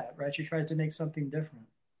do that, right? She tries to make something different,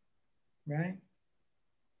 right?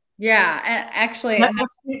 Yeah, and actually,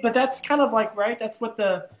 But that's kind of like, right? That's what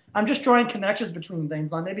I'm just drawing connections between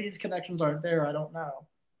things. Like maybe these connections aren't there. I don't know.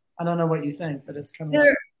 I don't know what you think, but it's kind of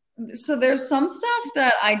so there's some stuff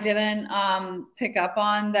that I didn't pick up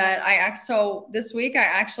on that so this week I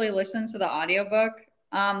actually listened to the audiobook,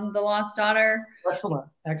 The Lost Daughter. excellent.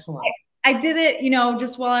 I did it,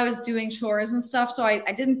 just while I was doing chores and stuff. So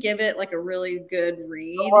I didn't give it like a really good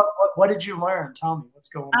read. What did you learn? Tell me what's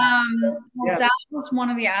going on. Well, that was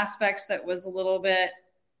one of the aspects that was a little bit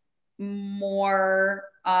more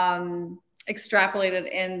extrapolated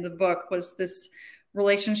in the book, was this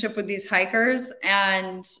relationship with these hikers.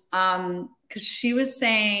 And because she was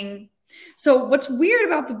saying, so what's weird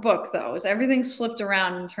about the book though is everything's flipped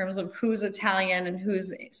around in terms of who's Italian and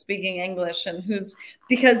who's speaking English and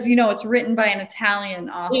because it's written by an Italian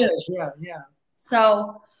author. Yeah.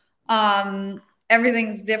 So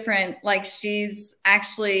everything's different. Like she's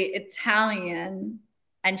actually Italian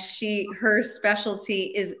and her specialty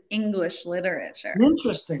is English literature.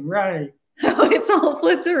 Interesting, right? So it's all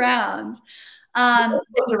flipped around.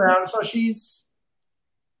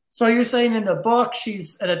 So you're saying in the book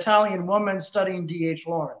she's an Italian woman studying D.H.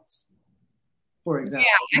 Lawrence, for example.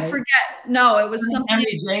 Yeah, right? I forget. No, it was something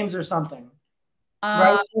Henry James or something.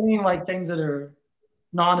 Right, studying like things that are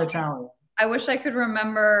non-Italian. I wish I could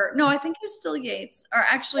remember. No, I think it was still Yeats. Or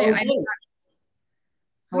actually,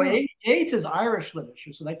 Yeats is Irish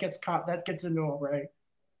literature, so that gets into it, right?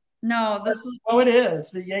 No, this is. Oh, it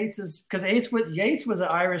is. But Yeats is because Yeats was an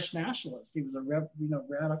Irish nationalist. He was a radical.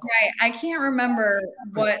 Right. I can't remember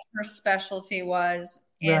what her specialty was,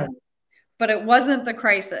 right. But it wasn't the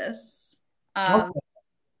crisis. Okay.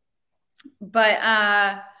 But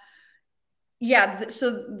yeah.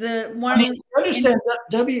 So the one. I understand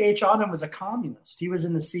W.H. Auden was a communist. He was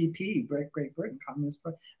in the CP, Great Britain Communist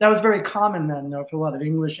Party. That was very common then, though, for a lot of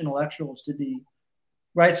English intellectuals to be.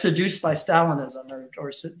 Right, seduced by Stalinism,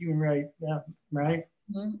 or right, yeah, right.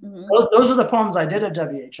 Mm-hmm. Those are the poems I did at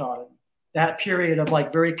W.H. Auden. That period of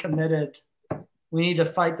like very committed. We need to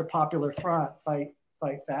fight the popular front, fight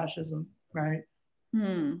fascism, right?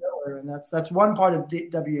 And that's one part of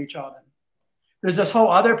W.H. Auden. There's this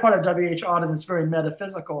whole other part of W.H. Auden that's very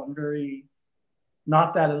metaphysical and very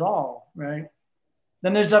not that at all, right?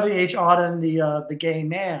 Then there's W.H. Auden, the gay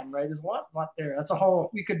man, right? There's a lot there. That's a whole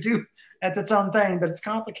we could do. That's its own thing, but it's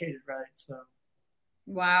complicated, right? So.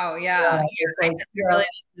 Wow. Yeah. You're right. You really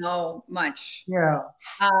don't know much. Yeah.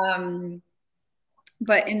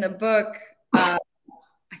 But in the book, I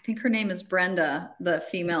think her name is Brenda, the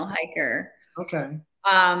female hiker. Okay.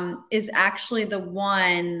 Is actually the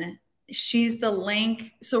one. She's the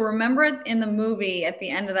link. So remember in the movie at the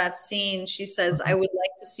end of that scene, she says, I would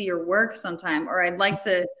like to see your work sometime, or I'd like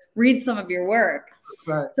to read some of your work.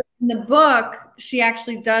 Right. So in the book, she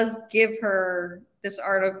actually does give her this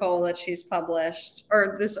article that she's published,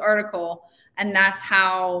 or this article, and that's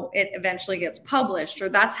how it eventually gets published, or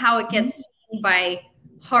that's how it gets seen by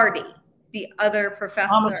Hardy, the other professor.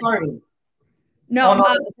 Thomas Hardy. No,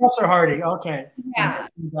 Professor Hardy. Okay. Yeah,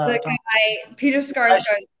 the guy, Peter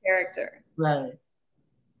Skarsgård's character. Right.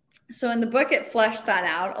 So in the book, it fleshed that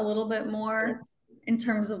out a little bit more in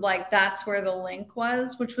terms of like that's where the link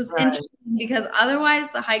was, which was interesting because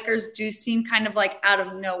otherwise the hikers do seem kind of like out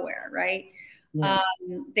of nowhere, right? Yeah.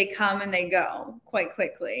 They come and they go quite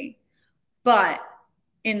quickly, but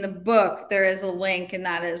in the book there is a link, and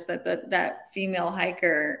that is that female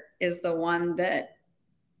hiker is the one that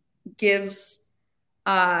gives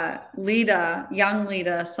young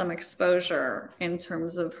Leda some exposure in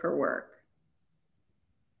terms of her work.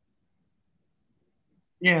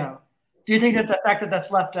 Yeah. Do you think that the fact that that's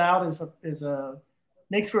left out is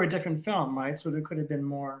makes for a different film, right? So there could have been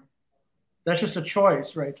more. That's just a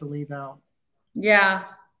choice, right, to leave out. Yeah.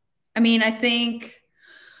 I mean, I think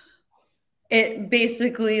it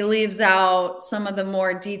basically leaves out some of the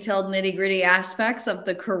more detailed nitty-gritty aspects of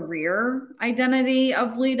the career identity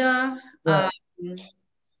of Leda. Right.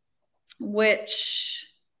 Which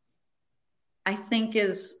I think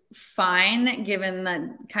is fine, given that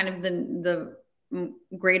kind of the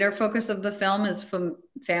greater focus of the film is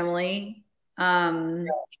family ties.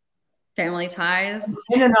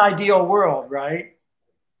 In an ideal world, right?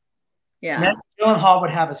 Yeah. Maggie Gyllenhaal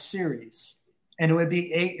would have a series, and it would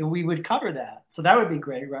be 8, and we would cover that. So that would be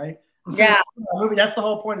great, right? Instead of a movie, that's the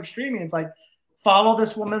whole point of streaming. It's like follow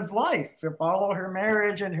this woman's life, or follow her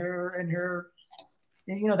marriage and her.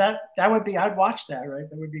 You know, that would be, I'd watch that, right?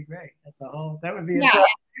 That would be great. That would be. Yeah,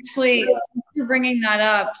 actually, since you're bringing that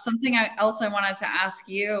up, something else I wanted to ask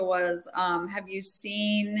you was, have you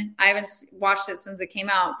seen? I haven't watched it since it came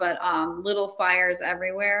out, but Little Fires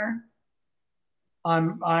Everywhere.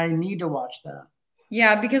 I need to watch that.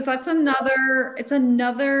 Yeah, because it's another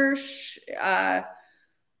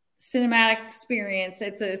cinematic experience.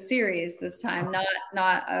 It's a series this time,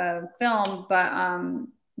 not a film, but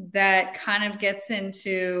that kind of gets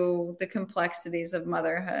into the complexities of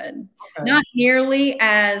motherhood. Okay. Not nearly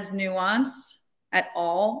as nuanced at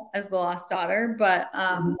all as The Lost Daughter, but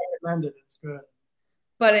it's good.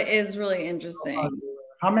 But it is really interesting.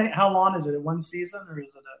 How long is it? One season, or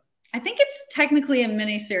is it I think it's technically a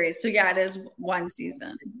mini series. So yeah, it is one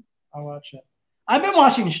season. I'll watch it. I've been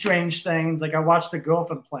watching strange things. Like I watched The Girl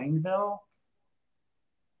from Plainville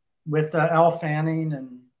with Elle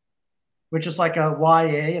Fanning, which is like a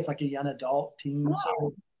YA. It's like a young adult teen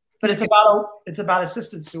story. But it's about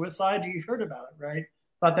assisted suicide. You've heard about it, right?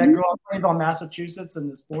 About that girl in Plainville, Massachusetts, and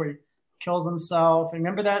this boy kills himself.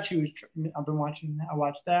 Remember that? I've been watching that. I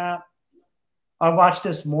watched that. I watched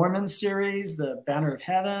this Mormon series, The Banner of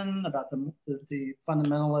Heaven, about the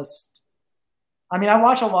fundamentalist. I mean, I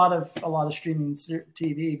watch a lot of streaming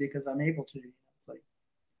TV because I'm able to. It's like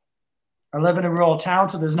I live in a rural town,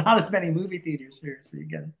 so there's not as many movie theaters here, so you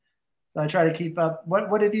get it. So I try to keep up.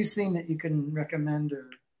 What have you seen that you can recommend, or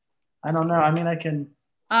I don't know. I mean, I can.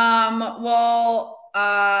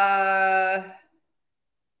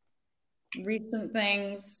 Recent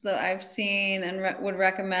things that I've seen and would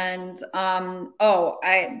recommend.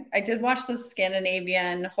 I did watch the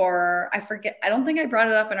Scandinavian horror. I don't think I brought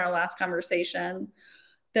it up in our last conversation.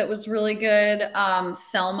 That was really good.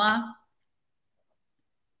 Thelma,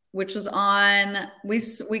 which was on.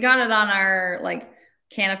 We got it on our like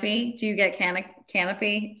Canopy. Do you get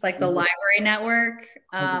Canopy? It's like the library network.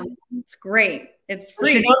 It's great. It's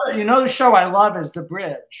free. You know the show I love is The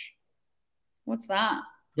Bridge. What's that?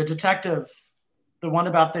 The detective, the one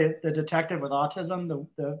about the detective with autism.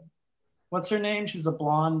 The what's her name? She's a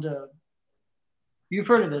blonde. You've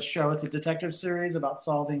heard of this show? It's a detective series about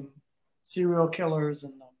solving serial killers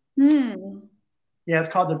and. Yeah, it's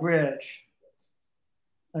called The Bridge.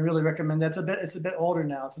 I really recommend that. It's a bit older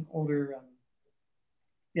now. It's an older.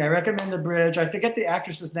 I recommend The Bridge. I forget the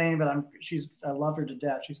actress's name, but I love her to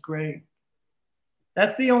death. She's great.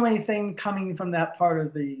 That's the only thing coming from that part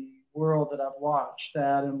of the world that I've watched.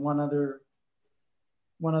 That and one other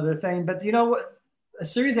thing. But you know what? A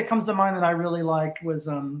series that comes to mind that I really liked was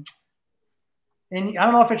and I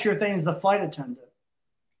don't know if it's your thing, is The Flight Attendant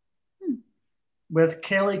with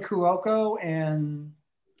Kaley Cuoco, and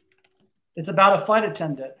it's about a flight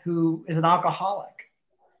attendant who is an alcoholic.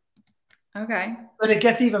 Okay. But it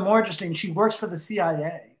gets even more interesting. She works for the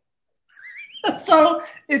CIA. So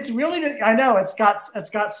it's really, I know it's got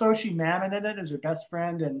Soshi Mammon in it as her best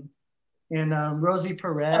friend, and Rosie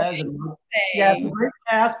Perez. And, yeah, it's a great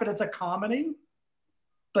cast, but it's a comedy.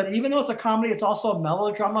 But even though it's a comedy, it's also a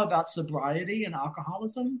melodrama about sobriety and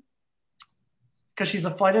alcoholism. Because she's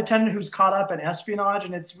a flight attendant who's caught up in espionage,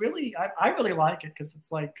 and it's really, I really like it because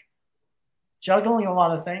it's like juggling a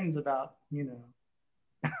lot of things about,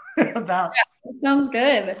 about. Yeah, sounds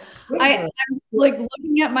good. I'm like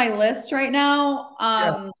looking at my list right now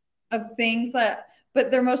of things but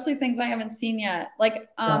they're mostly things I haven't seen yet. Like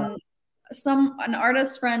an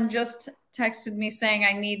artist friend just texted me saying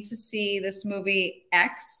I need to see this movie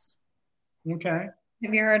X. Okay.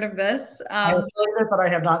 Have you heard of this? I've heard it, but I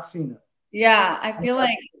have not seen it. Yeah, I feel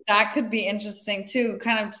like that could be interesting too.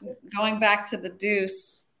 Kind of going back to The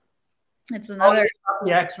Deuce. It's another.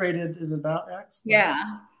 The X-rated is about X. Yeah.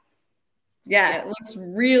 Yeah, it looks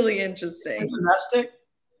really interesting. It's domestic?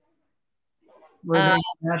 Or is it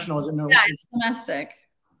international? Is it no? Yeah, it's domestic.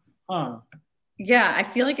 Huh. Yeah, I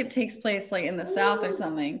feel like it takes place like in the South or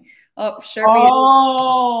something. Oh, sure.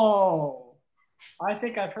 Oh, I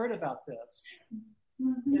think I've heard about this.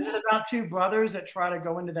 Mm-hmm. Is it about two brothers that try to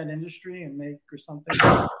go into that industry and make or something?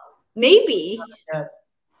 Maybe.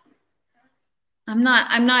 I'm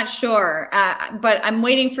not sure, but I'm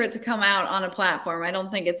waiting for it to come out on a platform. I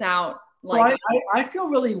don't think it's out. Like, well, I feel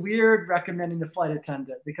really weird recommending The Flight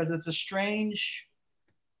Attendant because it's a strange.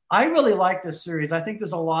 I really like this series. I think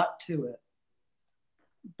there's a lot to it,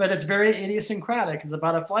 but it's very idiosyncratic. It's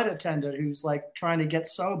about a flight attendant who's like trying to get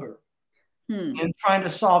sober and trying to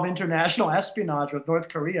solve international espionage with North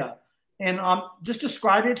Korea. And just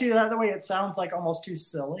describing it to you that way, it sounds like almost too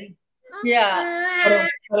silly. Yeah,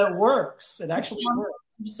 but it works. It actually works.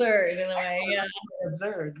 absurd in a way. Yeah.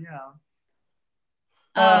 Absurd, yeah.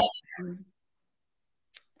 All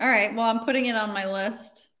right. Well, I'm putting it on my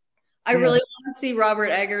list. I Yeah. really want to see Robert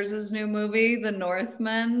Eggers' new movie, The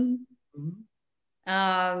Northman.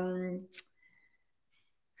 Mhm.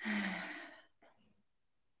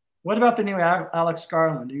 What about the new Alex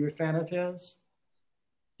Garland? Are you a fan of his?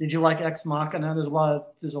 Did you like Ex Machina? There's a lot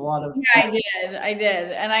of. Yeah, I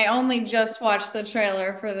did, and I only just watched the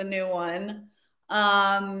trailer for the new one.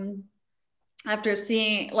 After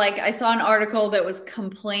seeing, like, I saw an article that was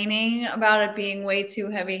complaining about it being way too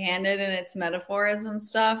heavy-handed in its metaphors and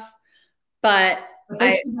stuff, but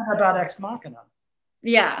they say that about Ex Machina.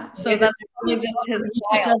 Yeah, so that's probably just his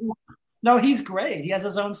style. No, he's great. He has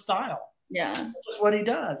his own style. Yeah, that's just what he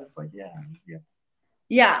does. It's like,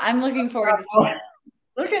 yeah. I'm looking forward to seeing it.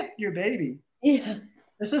 Look at your baby. Yeah,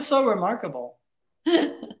 this is so remarkable.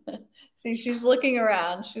 See, she's looking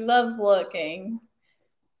around. She loves looking.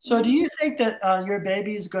 So, do you think that your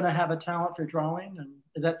baby is going to have a talent for drawing? And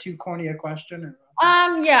is that too corny a question? Or?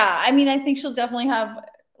 Yeah. I mean, I think she'll definitely have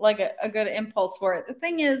like a good impulse for it. The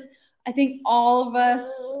thing is, I think all of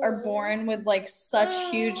us are born with like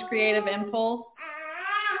such huge creative impulse,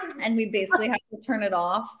 and we basically have to turn it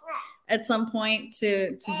off at some point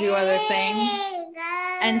to do other things.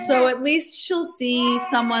 And so at least she'll see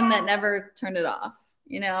someone that never turned it off.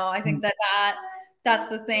 You know, I think that's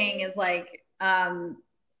the thing is like, I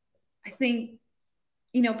think,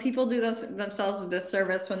 you know, people do themselves a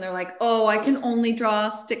disservice when they're like, oh, I can only draw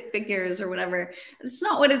stick figures or whatever. It's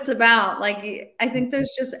not what it's about. Like, I think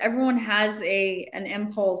there's just, everyone has an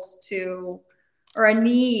impulse to, or a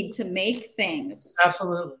need to make things.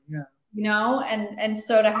 Absolutely. Yeah. You know, and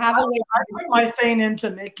so to have I put my thing into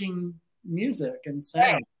making music and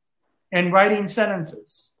sound and writing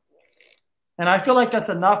sentences. And I feel like that's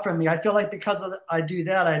enough for me. I feel like because I do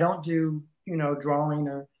that, I don't do, you know, drawing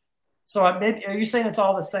or. So maybe are you saying it's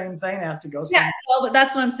all the same thing? It has to go. Yeah,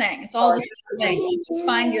 that's what I'm saying. It's all the same thing. You just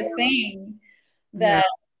find your thing that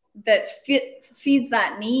feeds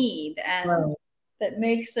that need and that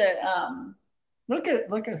makes it. Look at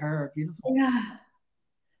her, beautiful. Yeah.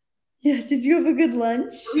 Yeah. Did you have a good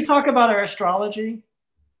lunch? Can we talk about our astrology?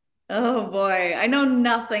 Oh boy, I know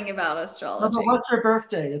nothing about astrology. But what's her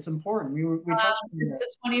birthday? It's important. We touched on it's the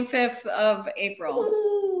 25th of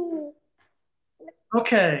April.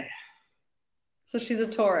 Okay. So she's a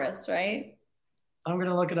Taurus, right? I'm going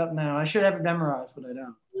to look it up now. I should have it memorized, but I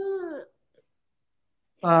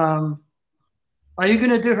don't. Are you going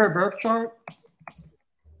to do her birth chart?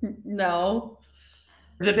 No.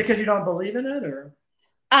 Is it because you don't believe in it, or?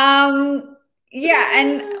 Yeah,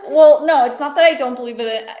 and well, no, it's not that I don't believe in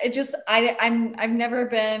it. It just I've never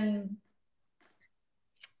been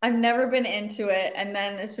into it. And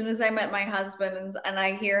then as soon as I met my husband and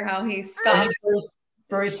I hear how he scoffs.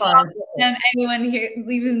 Very scientific. And anyone here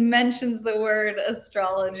even mentions the word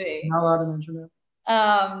astrology. Not allowed to mention it.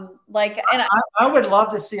 Like, and I would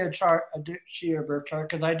love to see a chart, a birth chart,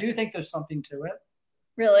 because I do think there's something to it.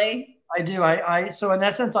 Really? I do. So in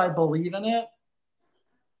that sense, I believe in it.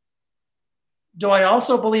 Do I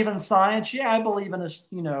also believe in science? Yeah, I believe in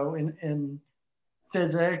in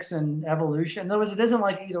physics and evolution. In other words, it isn't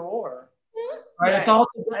like either or, right? It's all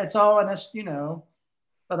in this, you know.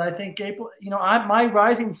 But I think April, you know, my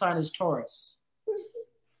rising sign is Taurus.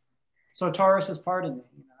 So Taurus is part of me,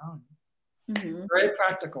 you know. Mm-hmm. Very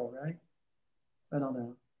practical, right? I don't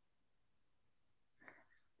know.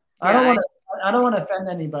 Yeah, I don't want to offend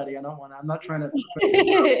anybody. I'm not trying to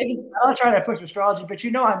push astrology, but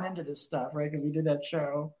you know I'm into this stuff, right? Because we did that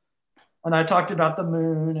show. And I talked about the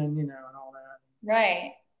moon and and all that.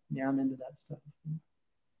 Right. Yeah, I'm into that stuff.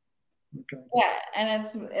 Okay. Yeah, and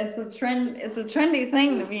it's a trend. It's a trendy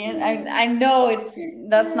thing to be in. I know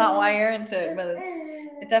that's not why you're into it, but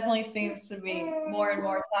it definitely seems to be more and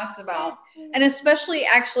more talked about, and especially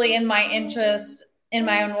actually in my interest in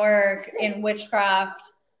my own work in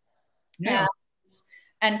witchcraft,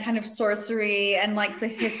 and kind of sorcery and like the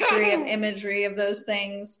history of imagery of those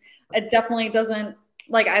things. It definitely doesn't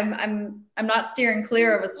like I'm not steering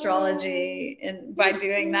clear of astrology by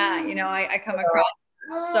doing that. You know, I come across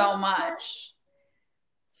so much.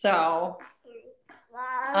 So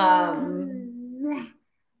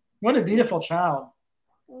what a beautiful child.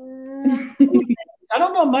 I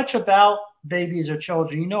don't know much about babies or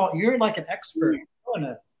children. You know, you're like an expert on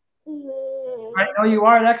it. I know you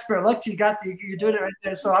are an expert. Look, you're doing it right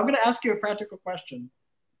there. So I'm going to ask you a practical question.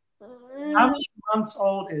 How many months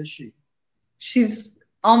old is she? She's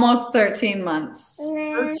almost 13 months.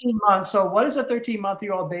 13 months. So what is a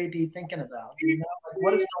 13-month-old baby thinking about? You know, like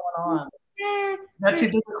what is going on? That's a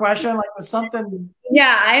big question. Like was something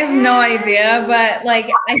Yeah, I have no idea, but like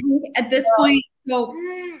I think at this point, so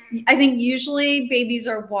I think usually babies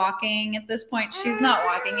are walking at this point. She's not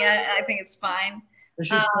walking yet. I think it's fine. Is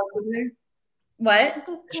she Um, supposed to be? what?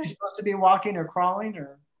 Is she supposed to be walking or crawling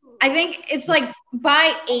or? I think it's like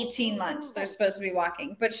by 18 months they're supposed to be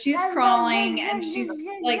walking, but she's crawling and she's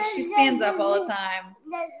like she stands up all the time.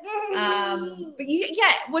 But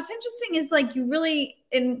yeah, what's interesting is like you really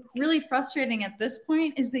and really frustrating at this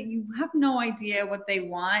point is that you have no idea what they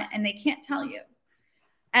want and they can't tell you.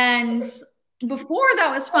 And before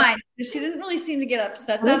that was fine. She didn't really seem to get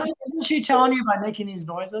upset. Isn't she telling you by making these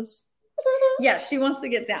noises? Yeah, she wants to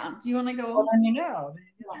get down. Do you want to go? Well, then you know.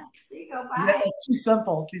 Yeah. There you go. Bye. Yeah, it's too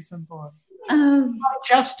simple. Too simple.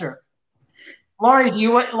 Chester. Laurie,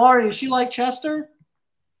 Laurie, is she like Chester?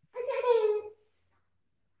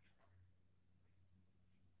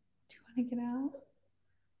 Do you want to get out?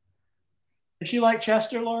 Is she like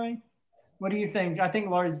Chester, Laurie? What do you think? I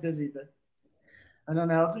think Laurie's busy, but I don't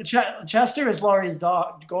know. Chester is Laurie's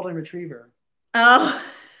dog, golden retriever. Oh.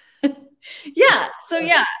 Yeah. So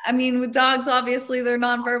yeah, I mean, with dogs, obviously they're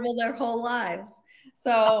nonverbal their whole lives.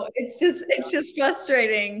 So it's just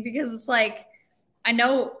frustrating because it's like I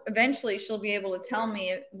know eventually she'll be able to tell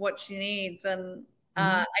me what she needs, and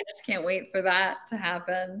I just can't wait for that to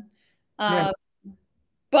happen. Yeah.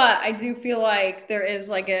 But I do feel like there is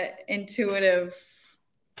like a intuitive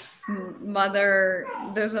mother.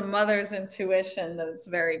 There's a mother's intuition that it's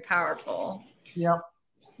very powerful. Yeah.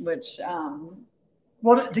 Which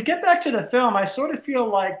well, to get back to the film, I sort of feel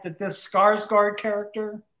like that this Skarsgård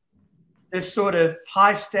character, this sort of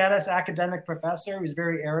high status academic professor who's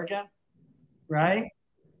very arrogant, right?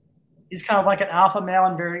 He's kind of like an alpha male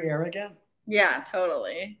and very arrogant. Yeah,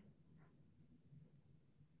 totally.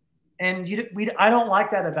 And I don't like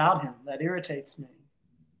that about him. That irritates me.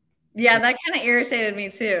 Yeah, that kind of irritated me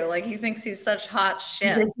too. Like he thinks he's such hot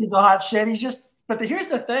shit. He thinks he's a hot shit. But here's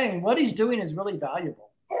the thing. What he's doing is really valuable.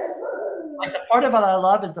 Like the part of it I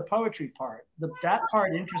love is the poetry part. That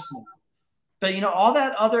part interests me. But all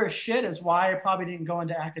that other shit is why I probably didn't go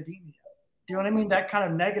into academia. Do you know what I mean? That kind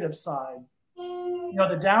of negative side.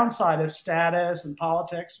 The downside of status and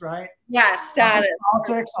politics, right? Yeah, status.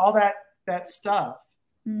 Politics, all that stuff.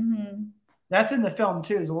 Mm-hmm. That's in the film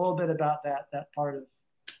too. Is a little bit about that part of.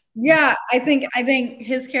 Yeah, I think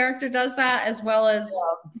his character does that as well as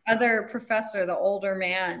other professor, the older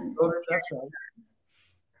man. That's right.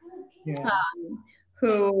 Yeah.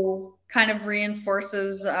 Who kind of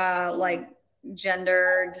reinforces like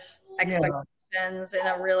gendered expectations in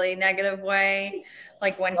a really negative way.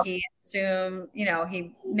 Like when he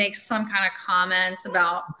he makes some kind of comment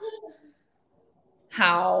about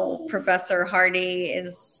how Professor Hardy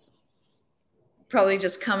is probably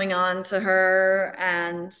just coming on to her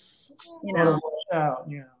and,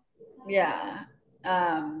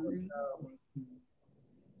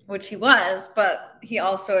 which he was, but he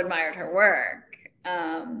also admired her work.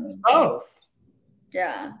 It's both.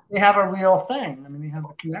 Yeah. They have a real thing. I mean, they have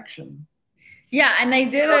a connection. Yeah, and they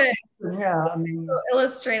did it. Yeah, I mean,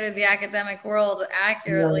 illustrated the academic world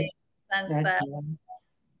accurately in the sense that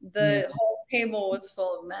the whole table was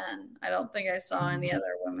full of men. I don't think I saw any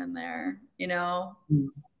other women there,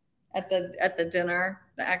 at the dinner,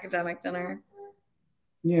 the academic dinner.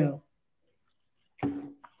 Yeah.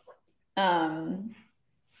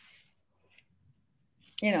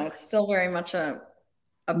 It's still very much a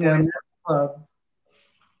boys' club.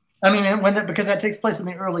 I mean, because that takes place in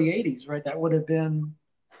the early 80s, right? That would have been.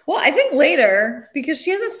 Well, I think later because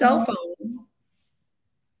she has a cell phone.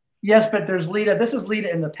 Yes, but there's Lita. This is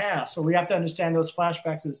Lita in the past, so we have to understand those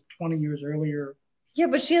flashbacks is 20 years earlier. Yeah,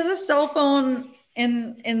 but she has a cell phone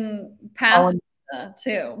in past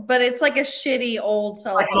too, but it's like a shitty old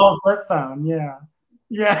cell phone. Like an old flip phone, yeah.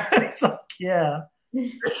 It's like, yeah.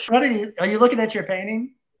 What are you looking at your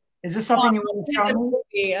painting? Is this something you want to show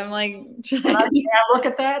me? I'm like, can I look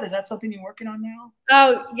at that? Is that something you're working on now?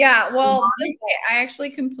 Oh yeah. Well, I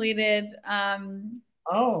actually completed.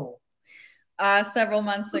 Several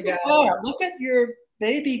months ago. Look at your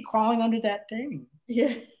baby crawling under that thing.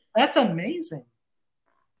 Yeah, that's amazing.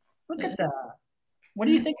 Look at that. What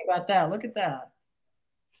do you think about that? Look at that.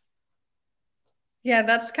 Yeah,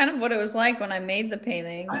 that's kind of what it was like when I made the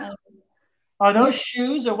painting. Are those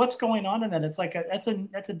shoes or what's going on in that? It's like that's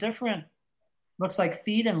a different. Looks like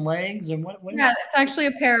feet and legs and what? Yeah, it's actually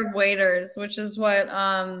a pair of waders, which is what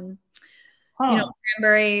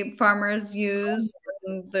cranberry farmers use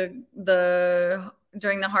during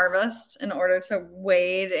the harvest in order to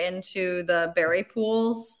wade into the berry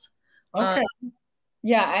pools. Okay.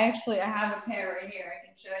 I have a pair right here. I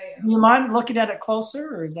can show you. Do you mind looking at it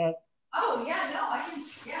closer, or is that? Oh yeah, no, I can.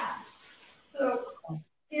 Yeah. So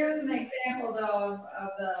Here's an example though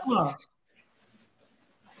of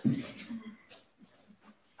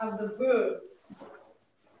the boots.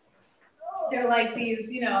 They're like these,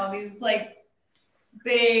 these like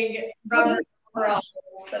big rubber overalls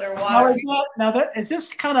that are water. Is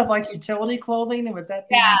this kind of like utility clothing? Would that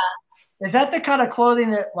be? Yeah. Is that the kind of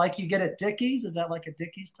clothing that like you get at Dickies? Is that like a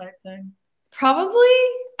Dickies type thing? Probably.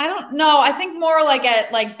 I don't know. I think more like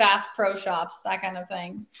at like Bass Pro Shops, that kind of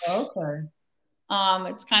thing. Okay.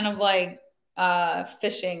 It's kind of like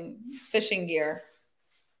fishing gear.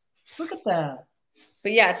 Look at that.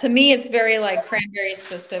 But yeah, to me, it's very like cranberry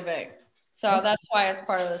specific. So that's why it's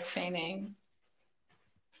part of this painting.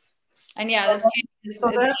 And yeah, this painting is so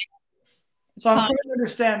I'm trying to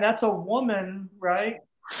understand. That's a woman, right?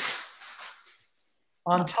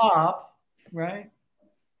 On top, right?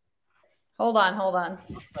 Hold on.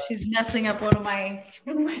 She's messing up one of my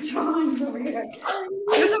drawings over here.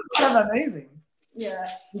 This is kind of amazing. Yeah.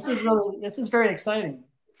 This is very exciting.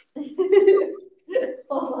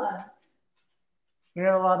 Hold on. We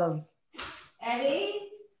have a lot of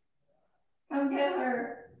Eddie, come get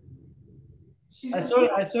her. I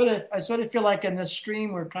sort of feel like in this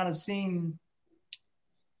stream we're kind of seeing.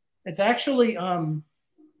 It's actually a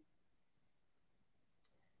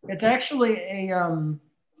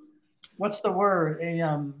what's the word?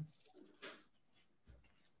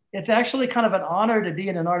 It's actually kind of an honor to be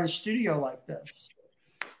in an artist studio like this.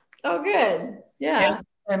 Oh, good. Yeah.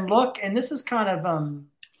 And this is kind of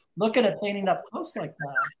look at a painting up close like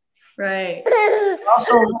that. Right.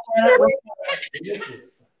 Also look at it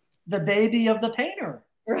with the baby of the painter.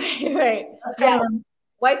 Right. That's kind of,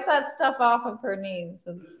 wipe that stuff off of her knees.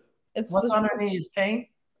 It's what's on her knees? Paint?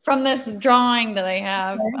 From this drawing that I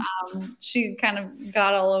have, she kind of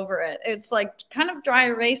got all over it. It's like kind of dry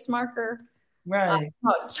erase marker. Right.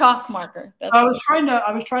 Chalk marker. That's I was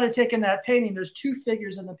trying to take in that painting. There's two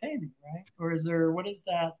figures in the painting, right? Or is there, what is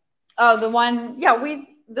that? Oh, the one,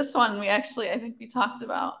 this one I think we talked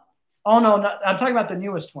about. Oh no, I'm talking about the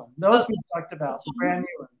newest one. Those we talked about, the brand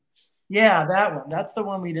new one. Yeah, that one. That's the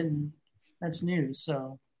one we didn't, that's new,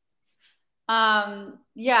 so.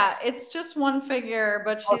 Yeah, it's just one figure,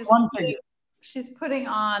 but she's putting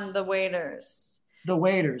on the waders. The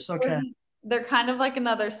waders, okay. They're kind of like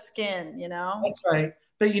another skin, That's right.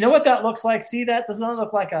 But you know what that looks like? See that? Doesn't that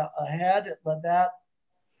look like a head? But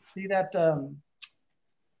see that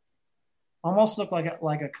almost look like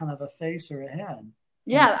a kind of a face or a head.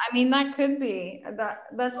 Yeah, I mean that could be.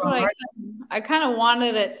 That's what I kind of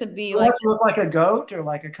wanted it to be. Like to look like a goat or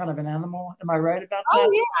like a kind of an animal. Am I right about that?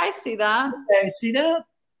 Oh yeah, I see that. Okay, see that?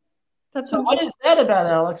 So what is that about,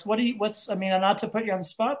 Alex? I mean, not to put you on the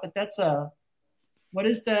spot, but that's what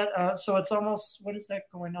is that? So it's almost, what is that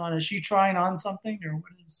going on? Is she trying on something or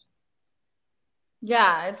what is?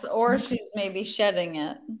 Yeah, or she's maybe shedding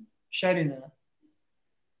it. Shedding it.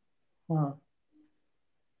 Huh.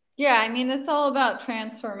 Yeah, I mean, it's all about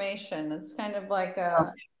transformation. It's kind of like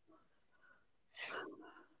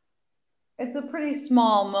it's a pretty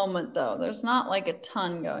small moment though. There's not like a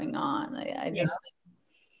ton going on. I just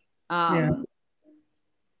think,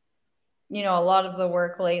 a lot of the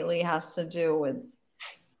work lately has to do with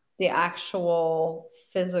the actual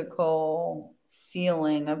physical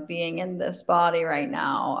feeling of being in this body right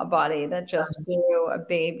now, a body that just grew a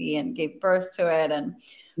baby and gave birth to it. And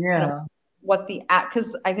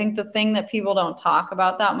because I think the thing that people don't talk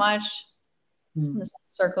about that much, this is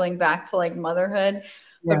circling back to like motherhood,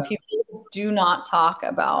 but people do not talk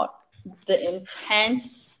about the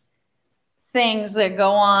intense things that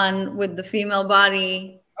go on with the female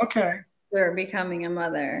body. Okay. They're becoming a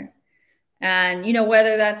mother. And,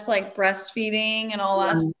 whether that's like breastfeeding and all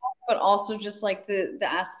that stuff, but also just like the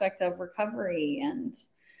aspect of recovery and,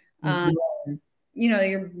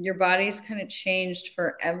 your body's kind of changed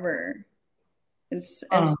forever. And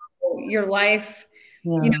so your life,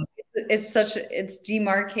 it's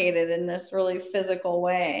demarcated in this really physical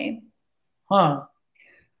way. Huh.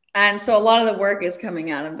 And so a lot of the work is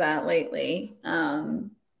coming out of that lately.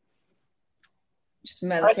 Just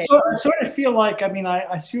meditate. I sort of feel like,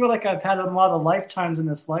 I feel like I've had a lot of lifetimes in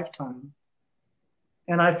this lifetime.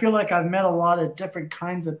 And I feel like I've met a lot of different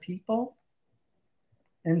kinds of people.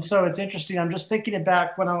 And so it's interesting. I'm just thinking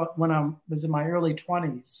back when I was in my early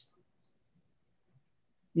 20s.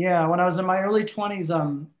 Yeah, when I was in my early 20s,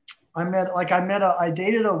 I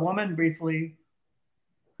dated a woman briefly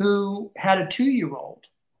who had a 2-year-old.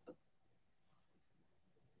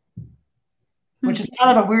 Which is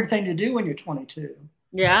kind of a weird thing to do when you're 22.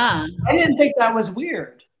 Yeah. I didn't think that was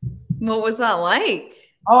weird. What was that like?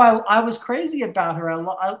 Oh, I was crazy about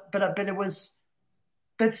her. But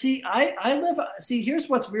But see, here's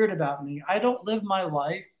what's weird about me. I don't live my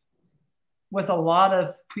life with a lot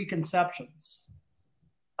of preconceptions.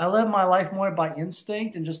 I live my life more by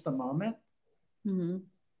instinct and just the moment, Mm-hmm.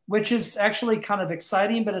 which is actually kind of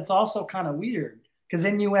exciting, but it's also kind of weird because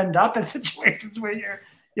then you end up in situations where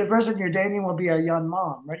the person you're dating will be a young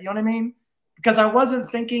mom, right? You know what I mean? Because I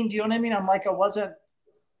wasn't thinking, do you know what I mean?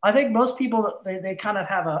 I think most people, they kind of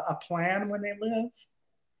have a plan when they live.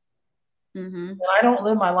 Mm-hmm. And I don't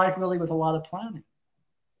live my life really with a lot of planning.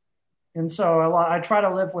 And so I try to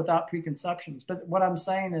live without preconceptions. But what I'm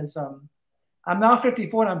saying is, I'm now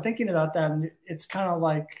 54 and I'm thinking about that. And it's kind of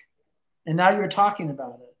like, and now you're talking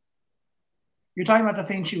about it. You're talking about the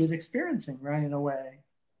thing she was experiencing, right? In a way.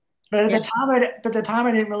 But at the time,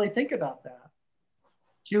 I didn't really think about that.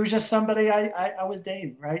 She was just somebody I was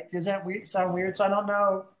dating, right? Does that sound weird? So I don't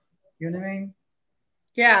know. You know what I mean?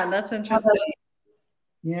 Yeah, that's interesting.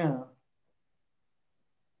 Yeah.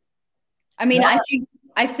 I mean,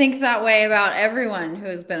 I think that way about everyone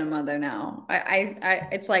who's been a mother now.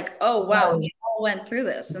 It's like, oh wow, they all went through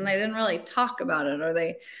this and they didn't really talk about it, or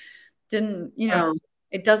they didn't,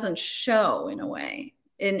 it doesn't show in a way,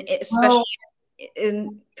 especially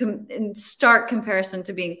in stark comparison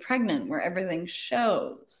to being pregnant, where everything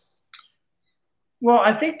shows. Well,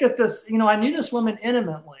 I think that I knew this woman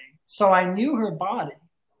intimately, so I knew her body,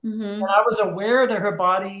 and I was aware that her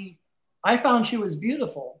body. I found she was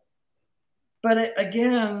beautiful. But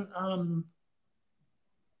again,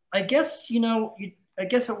 I guess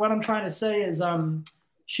what I'm trying to say is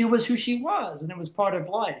she was who she was, and it was part of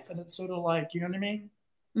life, and it's sort of like, you know what I mean.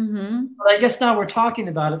 Mm-hmm. But I guess now we're talking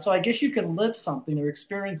about it, so I guess you can live something or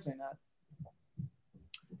experiencing it.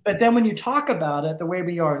 But then when you talk about it the way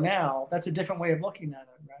we are now, that's a different way of looking at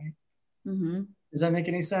it, right? Mm-hmm. Does that make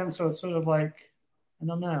any sense? So it's sort of like, I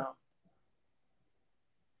don't know.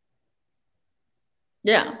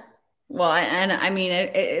 Yeah. Well, and I mean,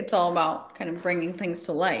 it's all about kind of bringing things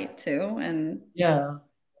to light too, and Yeah,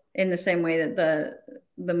 in the same way that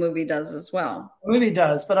the movie does as well. it really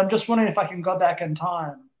does. But I'm just wondering if I can go back in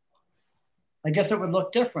time. I guess it would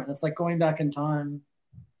look different. It's like going back in time.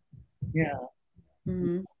 Yeah.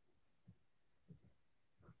 Mm-hmm.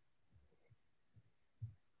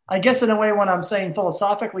 I guess in a way, what I'm saying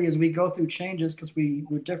philosophically is we go through changes because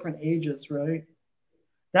we're different ages, right?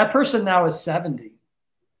 That person now is 70.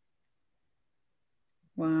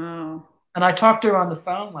 Wow. And I talked to her on the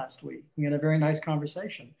phone last week. We had a very nice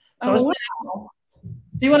conversation. So wow.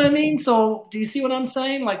 see what I mean? So do you see what I'm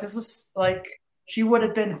saying? Like, this is like, she would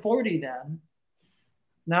have been 40 then.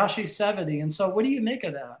 Now she's 70. And so what do you make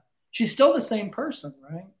of that? She's still the same person,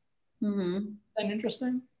 right? Mm-hmm. Isn't that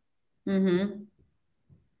interesting? Mm-hmm.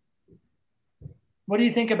 What do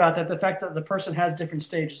you think about that? The fact that the person has different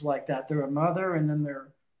stages like that. They're a mother and then they're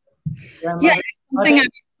grandmother. Yeah, something I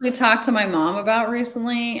actually talked to my mom about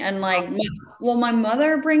recently, and like, my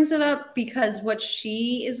mother brings it up because what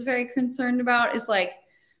she is very concerned about is like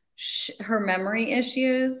her memory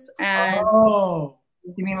issues, and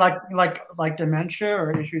you mean like dementia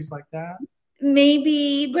or issues like that?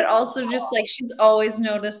 maybe, but also just like she's always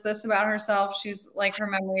noticed this about herself. She's like, her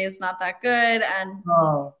memory is not that good, and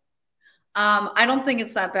I don't think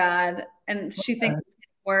it's that bad, and she thinks it's getting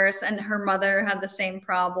worse. And her mother had the same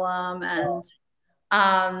problem,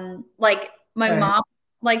 and like my mom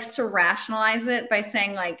likes to rationalize it by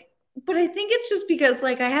saying like, but I think it's just because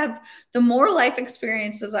like I have the more life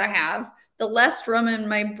experiences I have, the less room in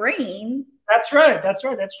my brain. That's right. That's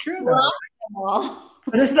true though.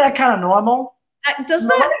 But isn't that kind of normal? Does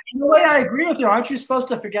that? In a way, I agree with you. Aren't you supposed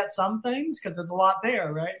to forget some things because there's a lot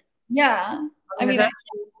there, right? Yeah. I mean,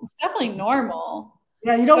 it's definitely normal.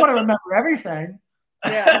 Yeah, you don't want to remember everything.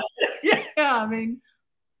 Yeah. Yeah, I mean,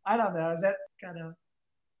 I don't know. Is that kind of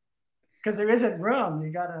because there isn't room?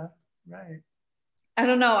 You gotta, right? I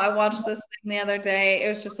don't know. I watched this thing the other day. It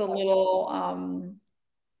was just a little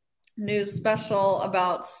news special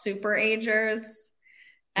about super agers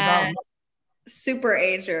and super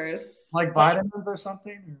agers, like vitamins or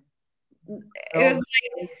something. It was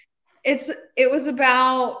like it was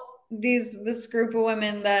about this group of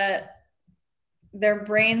women that their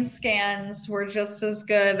brain scans were just as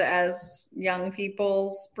good as young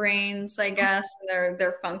people's brains, I guess.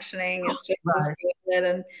 Their functioning is just as good,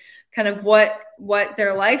 and kind of what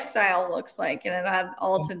their lifestyle looks like, and it had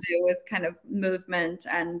all to do with kind of movement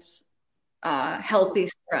and healthy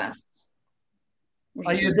stress.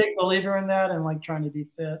 Are you a big believer in that and like trying to be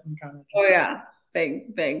fit and kind of? Oh yeah,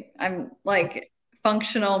 big. I'm like,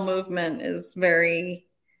 functional movement is very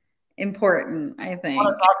important, I think.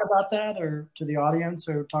 Want to talk about that or to the audience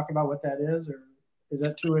or talk about what that is, or is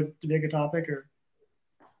that too big a topic or?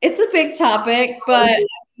 It's a big topic, but I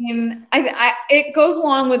mean, it goes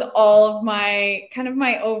along with all of my kind of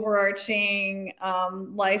my overarching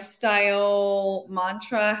lifestyle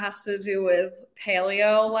mantra has to do with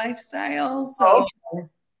paleo lifestyle. So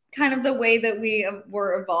kind of the way that we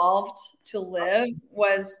were evolved to live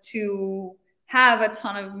was to have a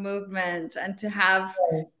ton of movement and to have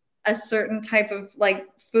a certain type of like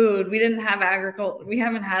food. We didn't have agriculture. We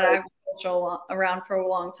haven't had agriculture around for a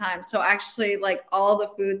long time. So actually, like all the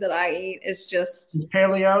food that I eat is just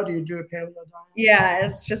paleo. Do you do a paleo diet? Yeah,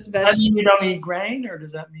 it's just vegetables. Does that mean you don't eat grain, or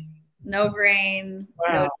does that mean no grain,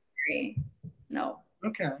 no dairy, no?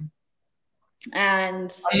 Okay.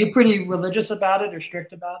 And are you pretty religious about it or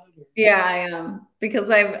strict about it? Or? Yeah, I am,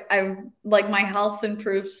 because I've like my health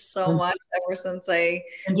improved so much ever since I.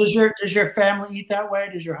 And does your family eat that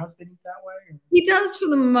way? Does your husband eat that way? Or? He does for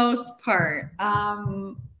the most part.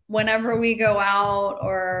 Whenever we go out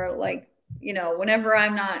or like, whenever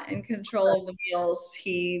I'm not in control of the meals,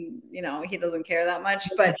 he doesn't care that much.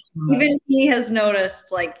 But even he has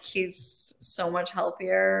noticed like he's so much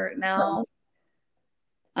healthier now.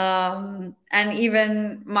 And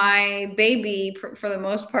even my baby, for the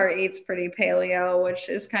most part, eats pretty paleo, which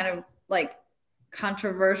is kind of like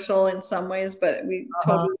controversial in some ways, but we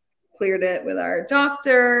totally cleared it with our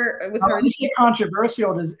doctor. With her. When you say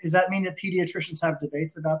controversial, does that mean that pediatricians have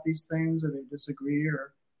debates about these things, or they disagree,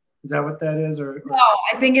 or is that what that is? Or no,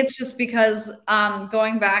 I think it's just because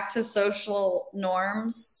going back to social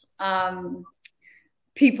norms,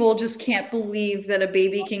 people just can't believe that a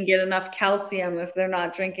baby can get enough calcium if they're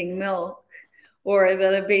not drinking milk, or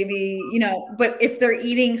that a baby, but if they're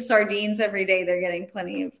eating sardines every day, they're getting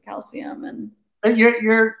plenty of calcium. And but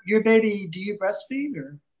your baby, do you breastfeed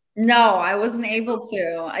or? No, I wasn't able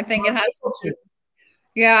to. I think it has to do,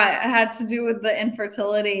 it had to do with the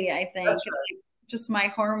infertility, I think. Right. Just my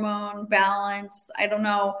hormone balance. I don't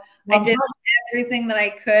know. I did everything that I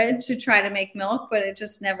could to try to make milk, but it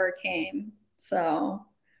just never came. So,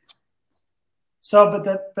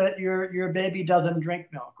 but your baby doesn't drink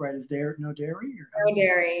milk, right? Is there no dairy? No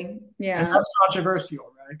dairy. Yeah. And that's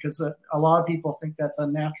controversial, right? Because a lot of people think that's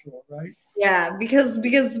unnatural, right? Yeah, because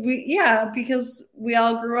we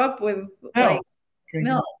all grew up with like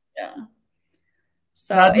milk. Yeah.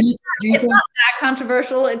 So now, it's not that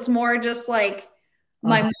controversial. It's more just like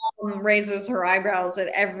my mom raises her eyebrows at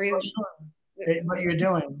every what you're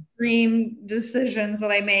doing, extreme decisions that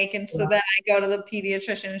I make, and so then I go to the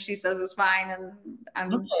pediatrician and she says it's fine, and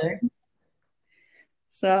I'm okay.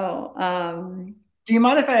 So, do you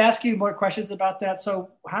mind if I ask you more questions about that?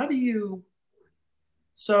 So, how do you?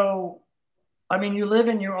 So, I mean, you live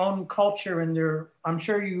in your own culture, and I'm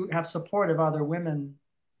sure you have support of other women,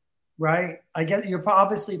 right? I get you're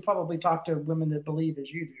obviously probably talk to women that believe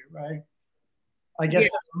as you do, right? I guess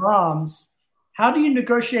moms. How do you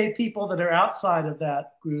negotiate people that are outside of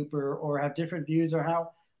that group or have different views, or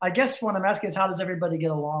how? I guess what I'm asking is how does everybody get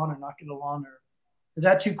along or not get along, or is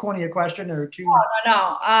that too corny a question or too?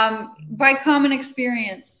 No. By common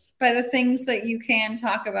experience, by the things that you can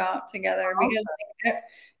talk about together, because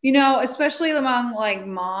especially among like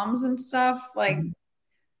moms and stuff, like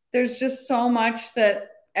there's just so much that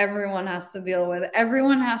everyone has to deal with.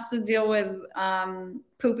 Everyone has to deal with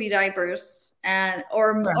poopy diapers.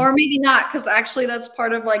 Or maybe not, because actually that's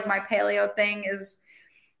part of like my paleo thing is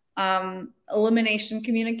elimination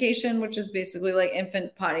communication, which is basically like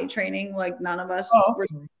infant potty training. Like none of us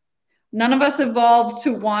evolved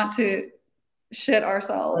to want to shit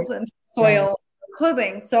ourselves and soil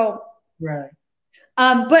clothing. So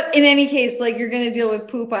but in any case, like you're going to deal with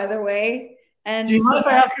poop either way. And do you mind if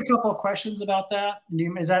I ask a couple of questions about that?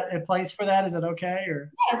 Is that a place for that? Is it okay,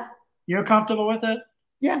 or you're comfortable with it?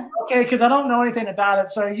 Yeah. Okay, because I don't know anything about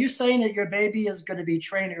it. So are you saying that your baby is going to be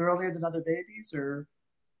trained earlier than other babies, or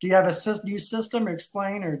do you have a new system, or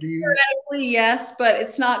explain, or do you? Theoretically, yes, but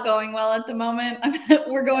it's not going well at the moment.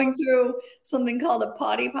 We're going through something called a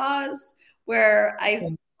potty pause, where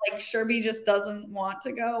Sherby just doesn't want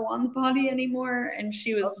to go on the potty anymore, and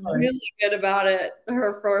she was really good about it.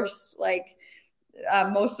 Her first,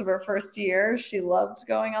 most of her first year, she loved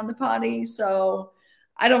going on the potty. So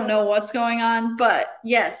I don't know what's going on, but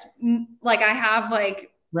yes, like I have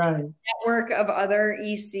network of other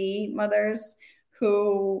EC mothers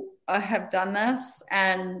who have done this,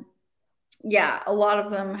 and a lot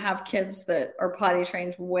of them have kids that are potty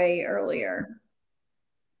trained way earlier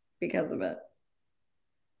because of it.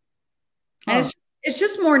 And it's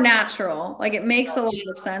just more natural. Like it makes a lot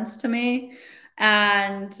of sense to me,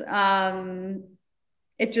 and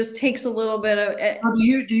it just takes a little bit of it.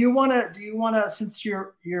 Do you want to since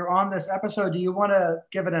you're on this episode, do you want to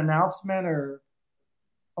give an announcement or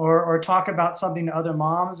or talk about something to other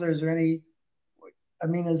moms? Or is there any? I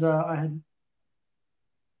mean,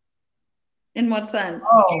 In what sense?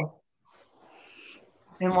 oh,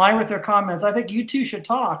 in line with their comments, I think you two should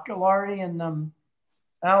talk, Laurie and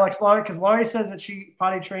Alex. Laurie, because Laurie says that she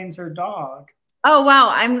potty trains her dog. Oh wow,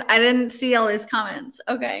 I didn't see all these comments.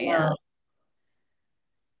 Okay, yeah.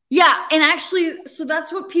 Yeah, and actually, so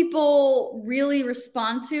that's what people really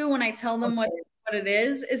respond to when I tell them what it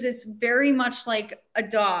is it's very much like a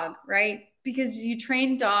dog, right? Because you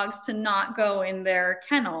train dogs to not go in their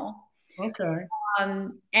kennel. Okay.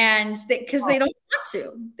 And because they don't want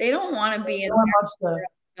to. They don't want to be in their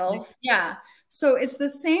health. Yeah. So it's the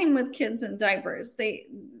same with kids in diapers.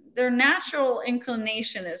 Their natural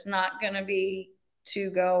inclination is not going to be to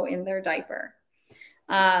go in their diaper.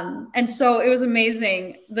 And so it was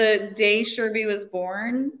amazing. The day Sherby was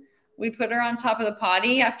born, we put her on top of the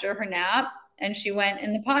potty after her nap, and she went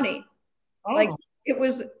in the potty. Oh. Like it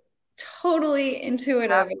was totally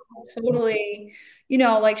intuitive, totally,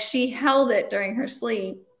 like she held it during her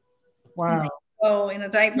sleep. Wow. Go in a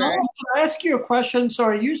diaper. No, can I ask you a question? So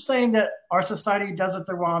are you saying that our society does it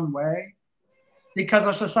the wrong way? Because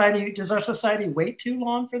does our society wait too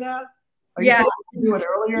long for that? Are you saying you do it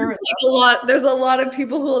earlier? There's a lot of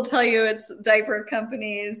people who will tell you it's diaper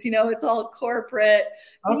companies, it's all corporate.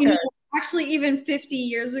 Okay. Actually, even 50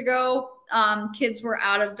 years ago, kids were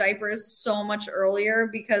out of diapers so much earlier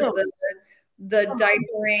because the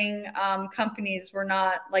diapering companies were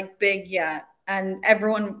not like big yet. And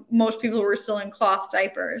most people were still in cloth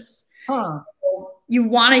diapers. So you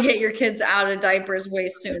want to get your kids out of diapers way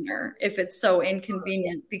sooner if it's so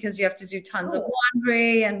inconvenient, because you have to do tons of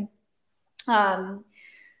laundry and but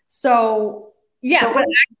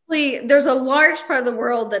actually there's a large part of the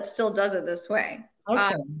world that still does it this way.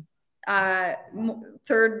 Okay.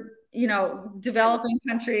 Third, developing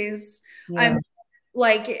countries, I'm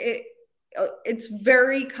like it's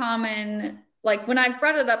very common. Like when I've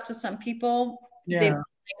brought it up to some people, they're like,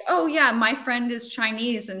 oh yeah, my friend is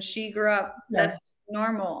Chinese and she grew up, that's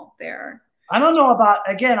normal there. I don't know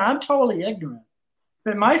again, I'm totally ignorant.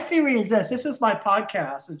 But my theory is this is my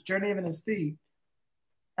podcast, it's Journey of an Aesthete.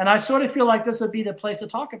 And I sort of feel like this would be the place to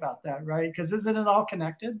talk about that, right? Because isn't it all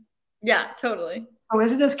connected? Yeah, totally. So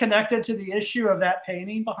isn't this connected to the issue of that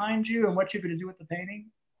painting behind you and what you're going to do with the painting?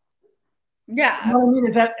 Yeah. You know what I mean?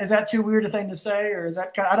 Is that too weird a thing to say? Or is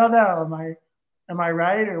that I don't know. Am I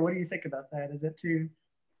right? Or what do you think about that? Is it too,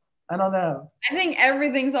 I don't know. I think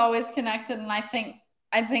everything's always connected. And I think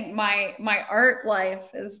my art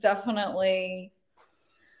life is definitely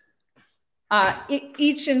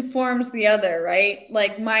each informs the other, right?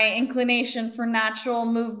 Like my inclination for natural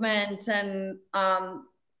movement and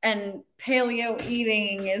paleo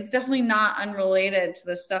eating is definitely not unrelated to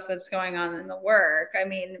the stuff that's going on in the work. I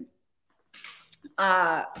mean,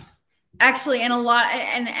 actually, and a lot,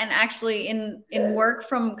 and actually in work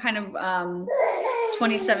from kind of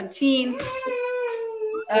 2017.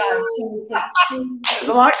 There's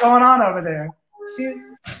a lot going on over there.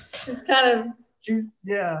 She's kind of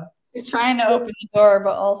She's trying to open the door,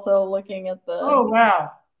 but also looking at the. Oh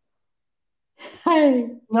wow! Hi.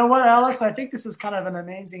 You know what, Alex? I think this is kind of an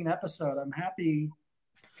amazing episode. I'm happy.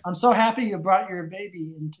 I'm so happy you brought your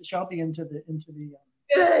baby Shelby into the.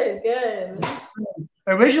 Good.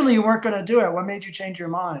 Originally, you weren't going to do it. What made you change your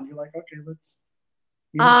mind? You're like, okay, let's.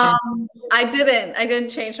 I didn't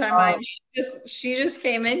change my mind. She just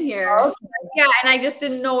came in here. Oh, okay. Yeah, and I just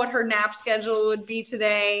didn't know what her nap schedule would be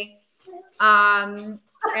today.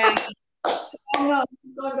 And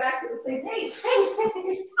going back to the same page.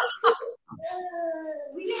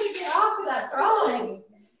 We need to get off of that drawing.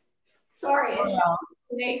 Sorry, she's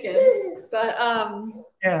naked. But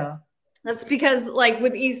yeah. That's because like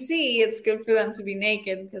with EC, it's good for them to be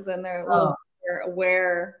naked because then they're a little more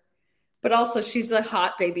aware. But also she's a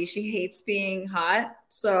hot baby. She hates being hot.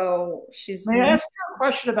 So she's May I ask you a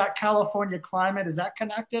question about California climate? Is that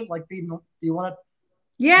connected? Like do you want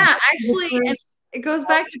to actually, and it goes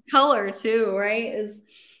back to color too, right?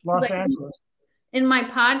 Los Angeles. In my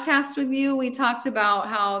podcast with you, we talked about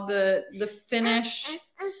how the Finnish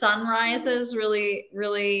sunrises really,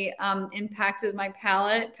 really impacted my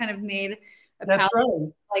palette, kind of made a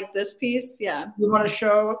palette like this piece. Yeah. You want to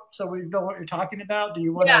show so we know what you're talking about? Do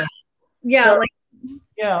you want to? Yeah.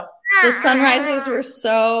 The sunrises were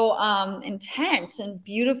so intense and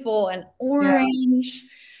beautiful and orange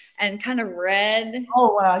and kind of red.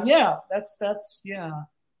 Oh wow, yeah. That's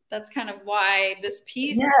That's kind of why this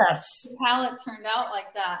piece, the palette turned out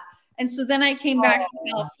like that. And so then I came back to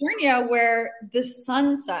California where the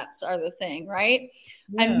sunsets are the thing, right?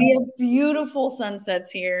 Yeah. And we have beautiful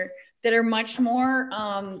sunsets here that are much more,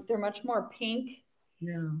 they're much more pink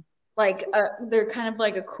Yeah. Like they're kind of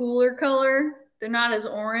like a cooler color. They're not as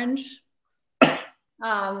orange.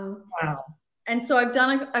 Wow. And so I've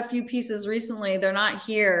done a few pieces recently. They're not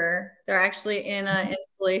here. They're actually in an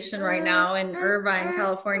installation right now in Irvine,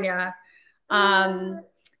 California,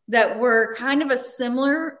 that were kind of a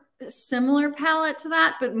similar palette to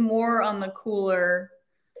that, but more on the cooler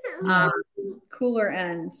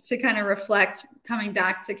end to kind of reflect coming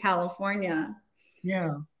back to California.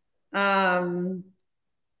 Yeah.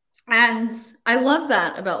 And I love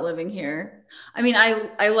that about living here. I mean,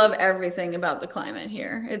 I love everything about the climate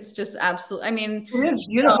here. It's just absolutely, I mean, it is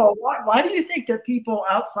beautiful. Why do you think that people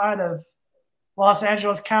outside of Los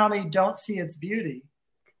Angeles County don't see its beauty?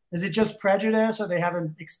 Is it just prejudice, or they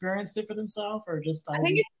haven't experienced it for themselves, or just? I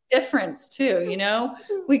think it's difference too. You know,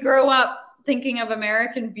 we grow up thinking of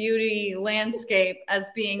American beauty landscape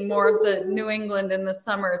as being more of the New England in the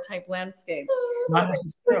summer type landscape. Not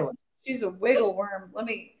necessarily. She's a wiggle worm.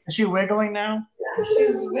 Is she wiggling now? Yeah,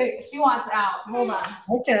 she wants out. Hold on.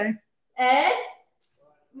 Okay. Ed,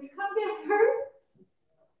 we come get her.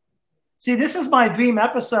 See, this is my dream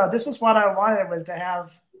episode. This is what I wanted, was to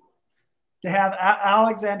have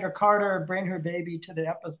Alexandra Carter bring her baby to the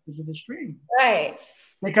episode, to the stream. Right.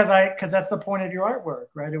 Because that's the point of your artwork,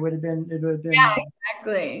 right? It would have been yeah,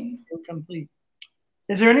 exactly. Incomplete.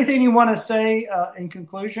 Is there anything you want to say in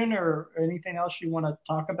conclusion, or anything else you want to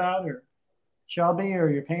talk about, or Shelby, or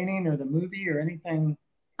your painting, or the movie, or anything?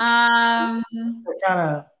 Kind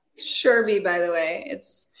of. Sherby, by the way.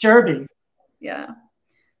 It's Sherby. Yeah,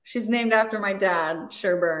 she's named after my dad,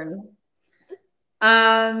 Sherburne.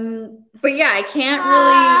 But yeah, I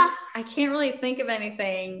can't really think of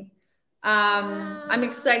anything. I'm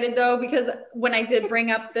excited though, because when I did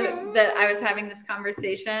bring up that I was having this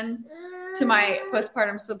conversation to my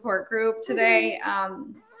postpartum support group today,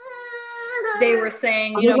 they were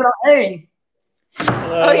saying, you know, hey.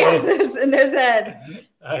 Hello. Oh yeah, there's Ed.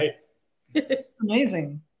 Hi.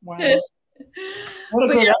 Amazing. Wow. What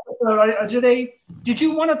a great episode. Did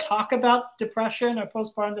you want to talk about depression or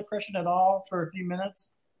postpartum depression at all for a few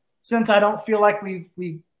minutes? Since I don't feel like we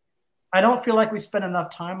spent enough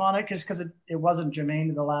time on it, because it wasn't germane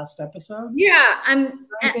to the last episode. Yeah, I mean,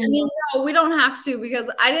 no, we don't have to,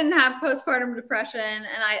 because I didn't have postpartum depression,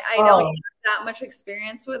 and I don't have that much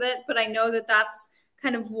experience with it, but I know that that's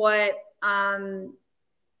kind of what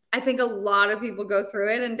I think a lot of people go through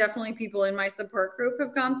it, and definitely people in my support group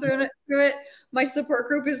have gone through it. My support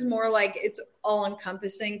group is more like, it's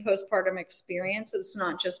all-encompassing postpartum experience. It's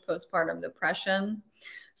not just postpartum depression.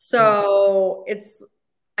 So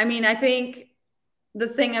I think the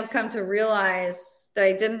thing I've come to realize that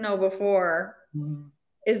I didn't know before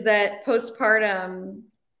is that postpartum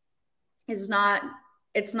is not,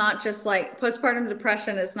 it's not just like postpartum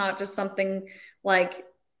depression is not just something like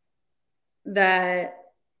that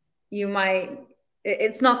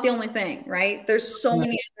it's not the only thing, right? There's so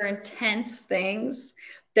many other intense things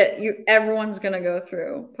that everyone's going to go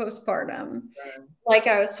through postpartum. Like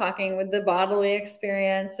I was talking with the bodily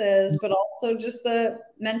experiences, but also just the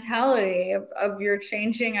mentality of your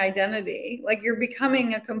changing identity. Like you're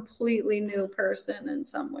becoming a completely new person in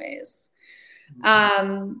some ways.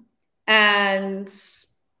 And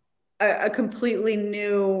a completely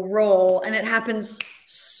new role. And it happens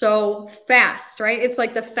so fast, right? It's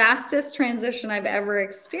like the fastest transition I've ever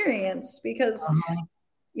experienced, because,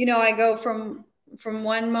 you know, I go from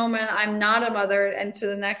one moment I'm not a mother and to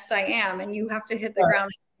the next I am, and you have to hit the ground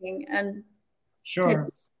running. And sure,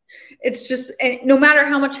 it's just, and no matter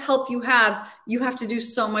how much help you have to do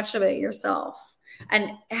so much of it yourself.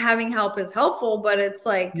 And having help is helpful, but it's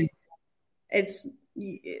like, it's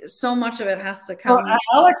so much of it has to come. Well,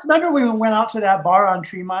 Alex, remember when we went out to that bar on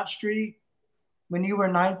Tremont Street when you were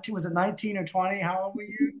 19? Was it 19 or 20? How old were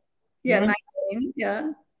you? Yeah, 19.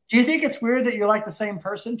 Yeah. Do you think it's weird that you're like the same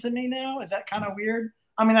person to me now? Is that kind of weird?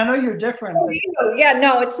 I mean, I know you're different. Yeah,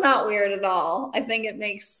 no, it's not weird at all. I think it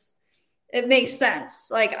makes sense.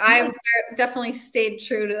 Like I've definitely stayed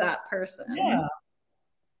true to that person. Yeah.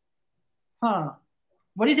 Huh.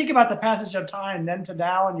 What do you think about the passage of time then to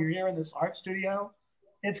now, and you're here in this art studio?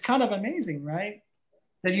 It's kind of amazing, right?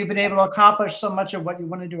 That you've been able to accomplish so much of what you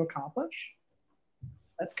wanted to accomplish.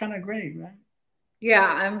 That's kind of great, right? Yeah,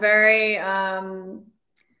 I'm very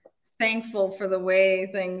thankful for the way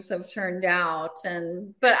things have turned out.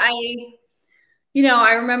 But I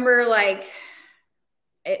remember like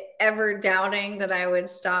ever doubting that I would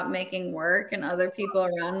stop making work, and other people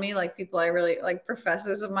around me, like people I really like,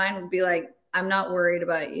 professors of mine, would be like, I'm not worried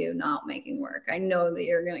about you not making work. I know that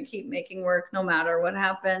you're going to keep making work no matter what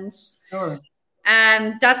happens. Sure.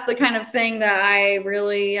 And that's the kind of thing that I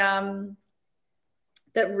really,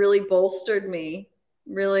 that really bolstered me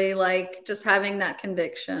really like just having that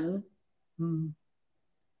conviction Mm.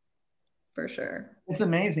 for sure. It's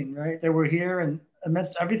amazing, right? That we're here and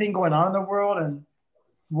amidst everything going on in the world and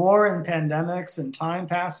war and pandemics and time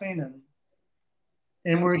passing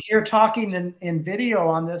and we're here talking in video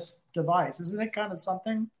on this device. Isn't it kind of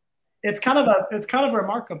something? It's kind of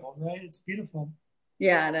remarkable, right? It's beautiful.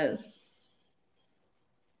 Yeah, it is.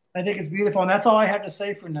 I think it's beautiful, and that's all I have to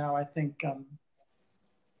say for now. I think it's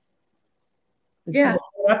been Yeah. a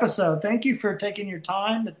good episode. Thank you for taking your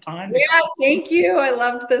time. The time. Yeah, thank you. I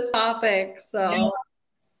loved this topic. Yeah. So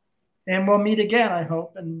And we'll meet again, I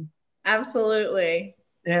hope. absolutely.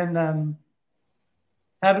 And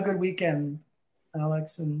have a good weekend,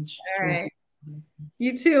 Alex. And All right.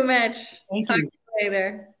 You too, Mitch. Thank Talk you. to you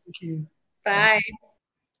later. Thank you. Bye.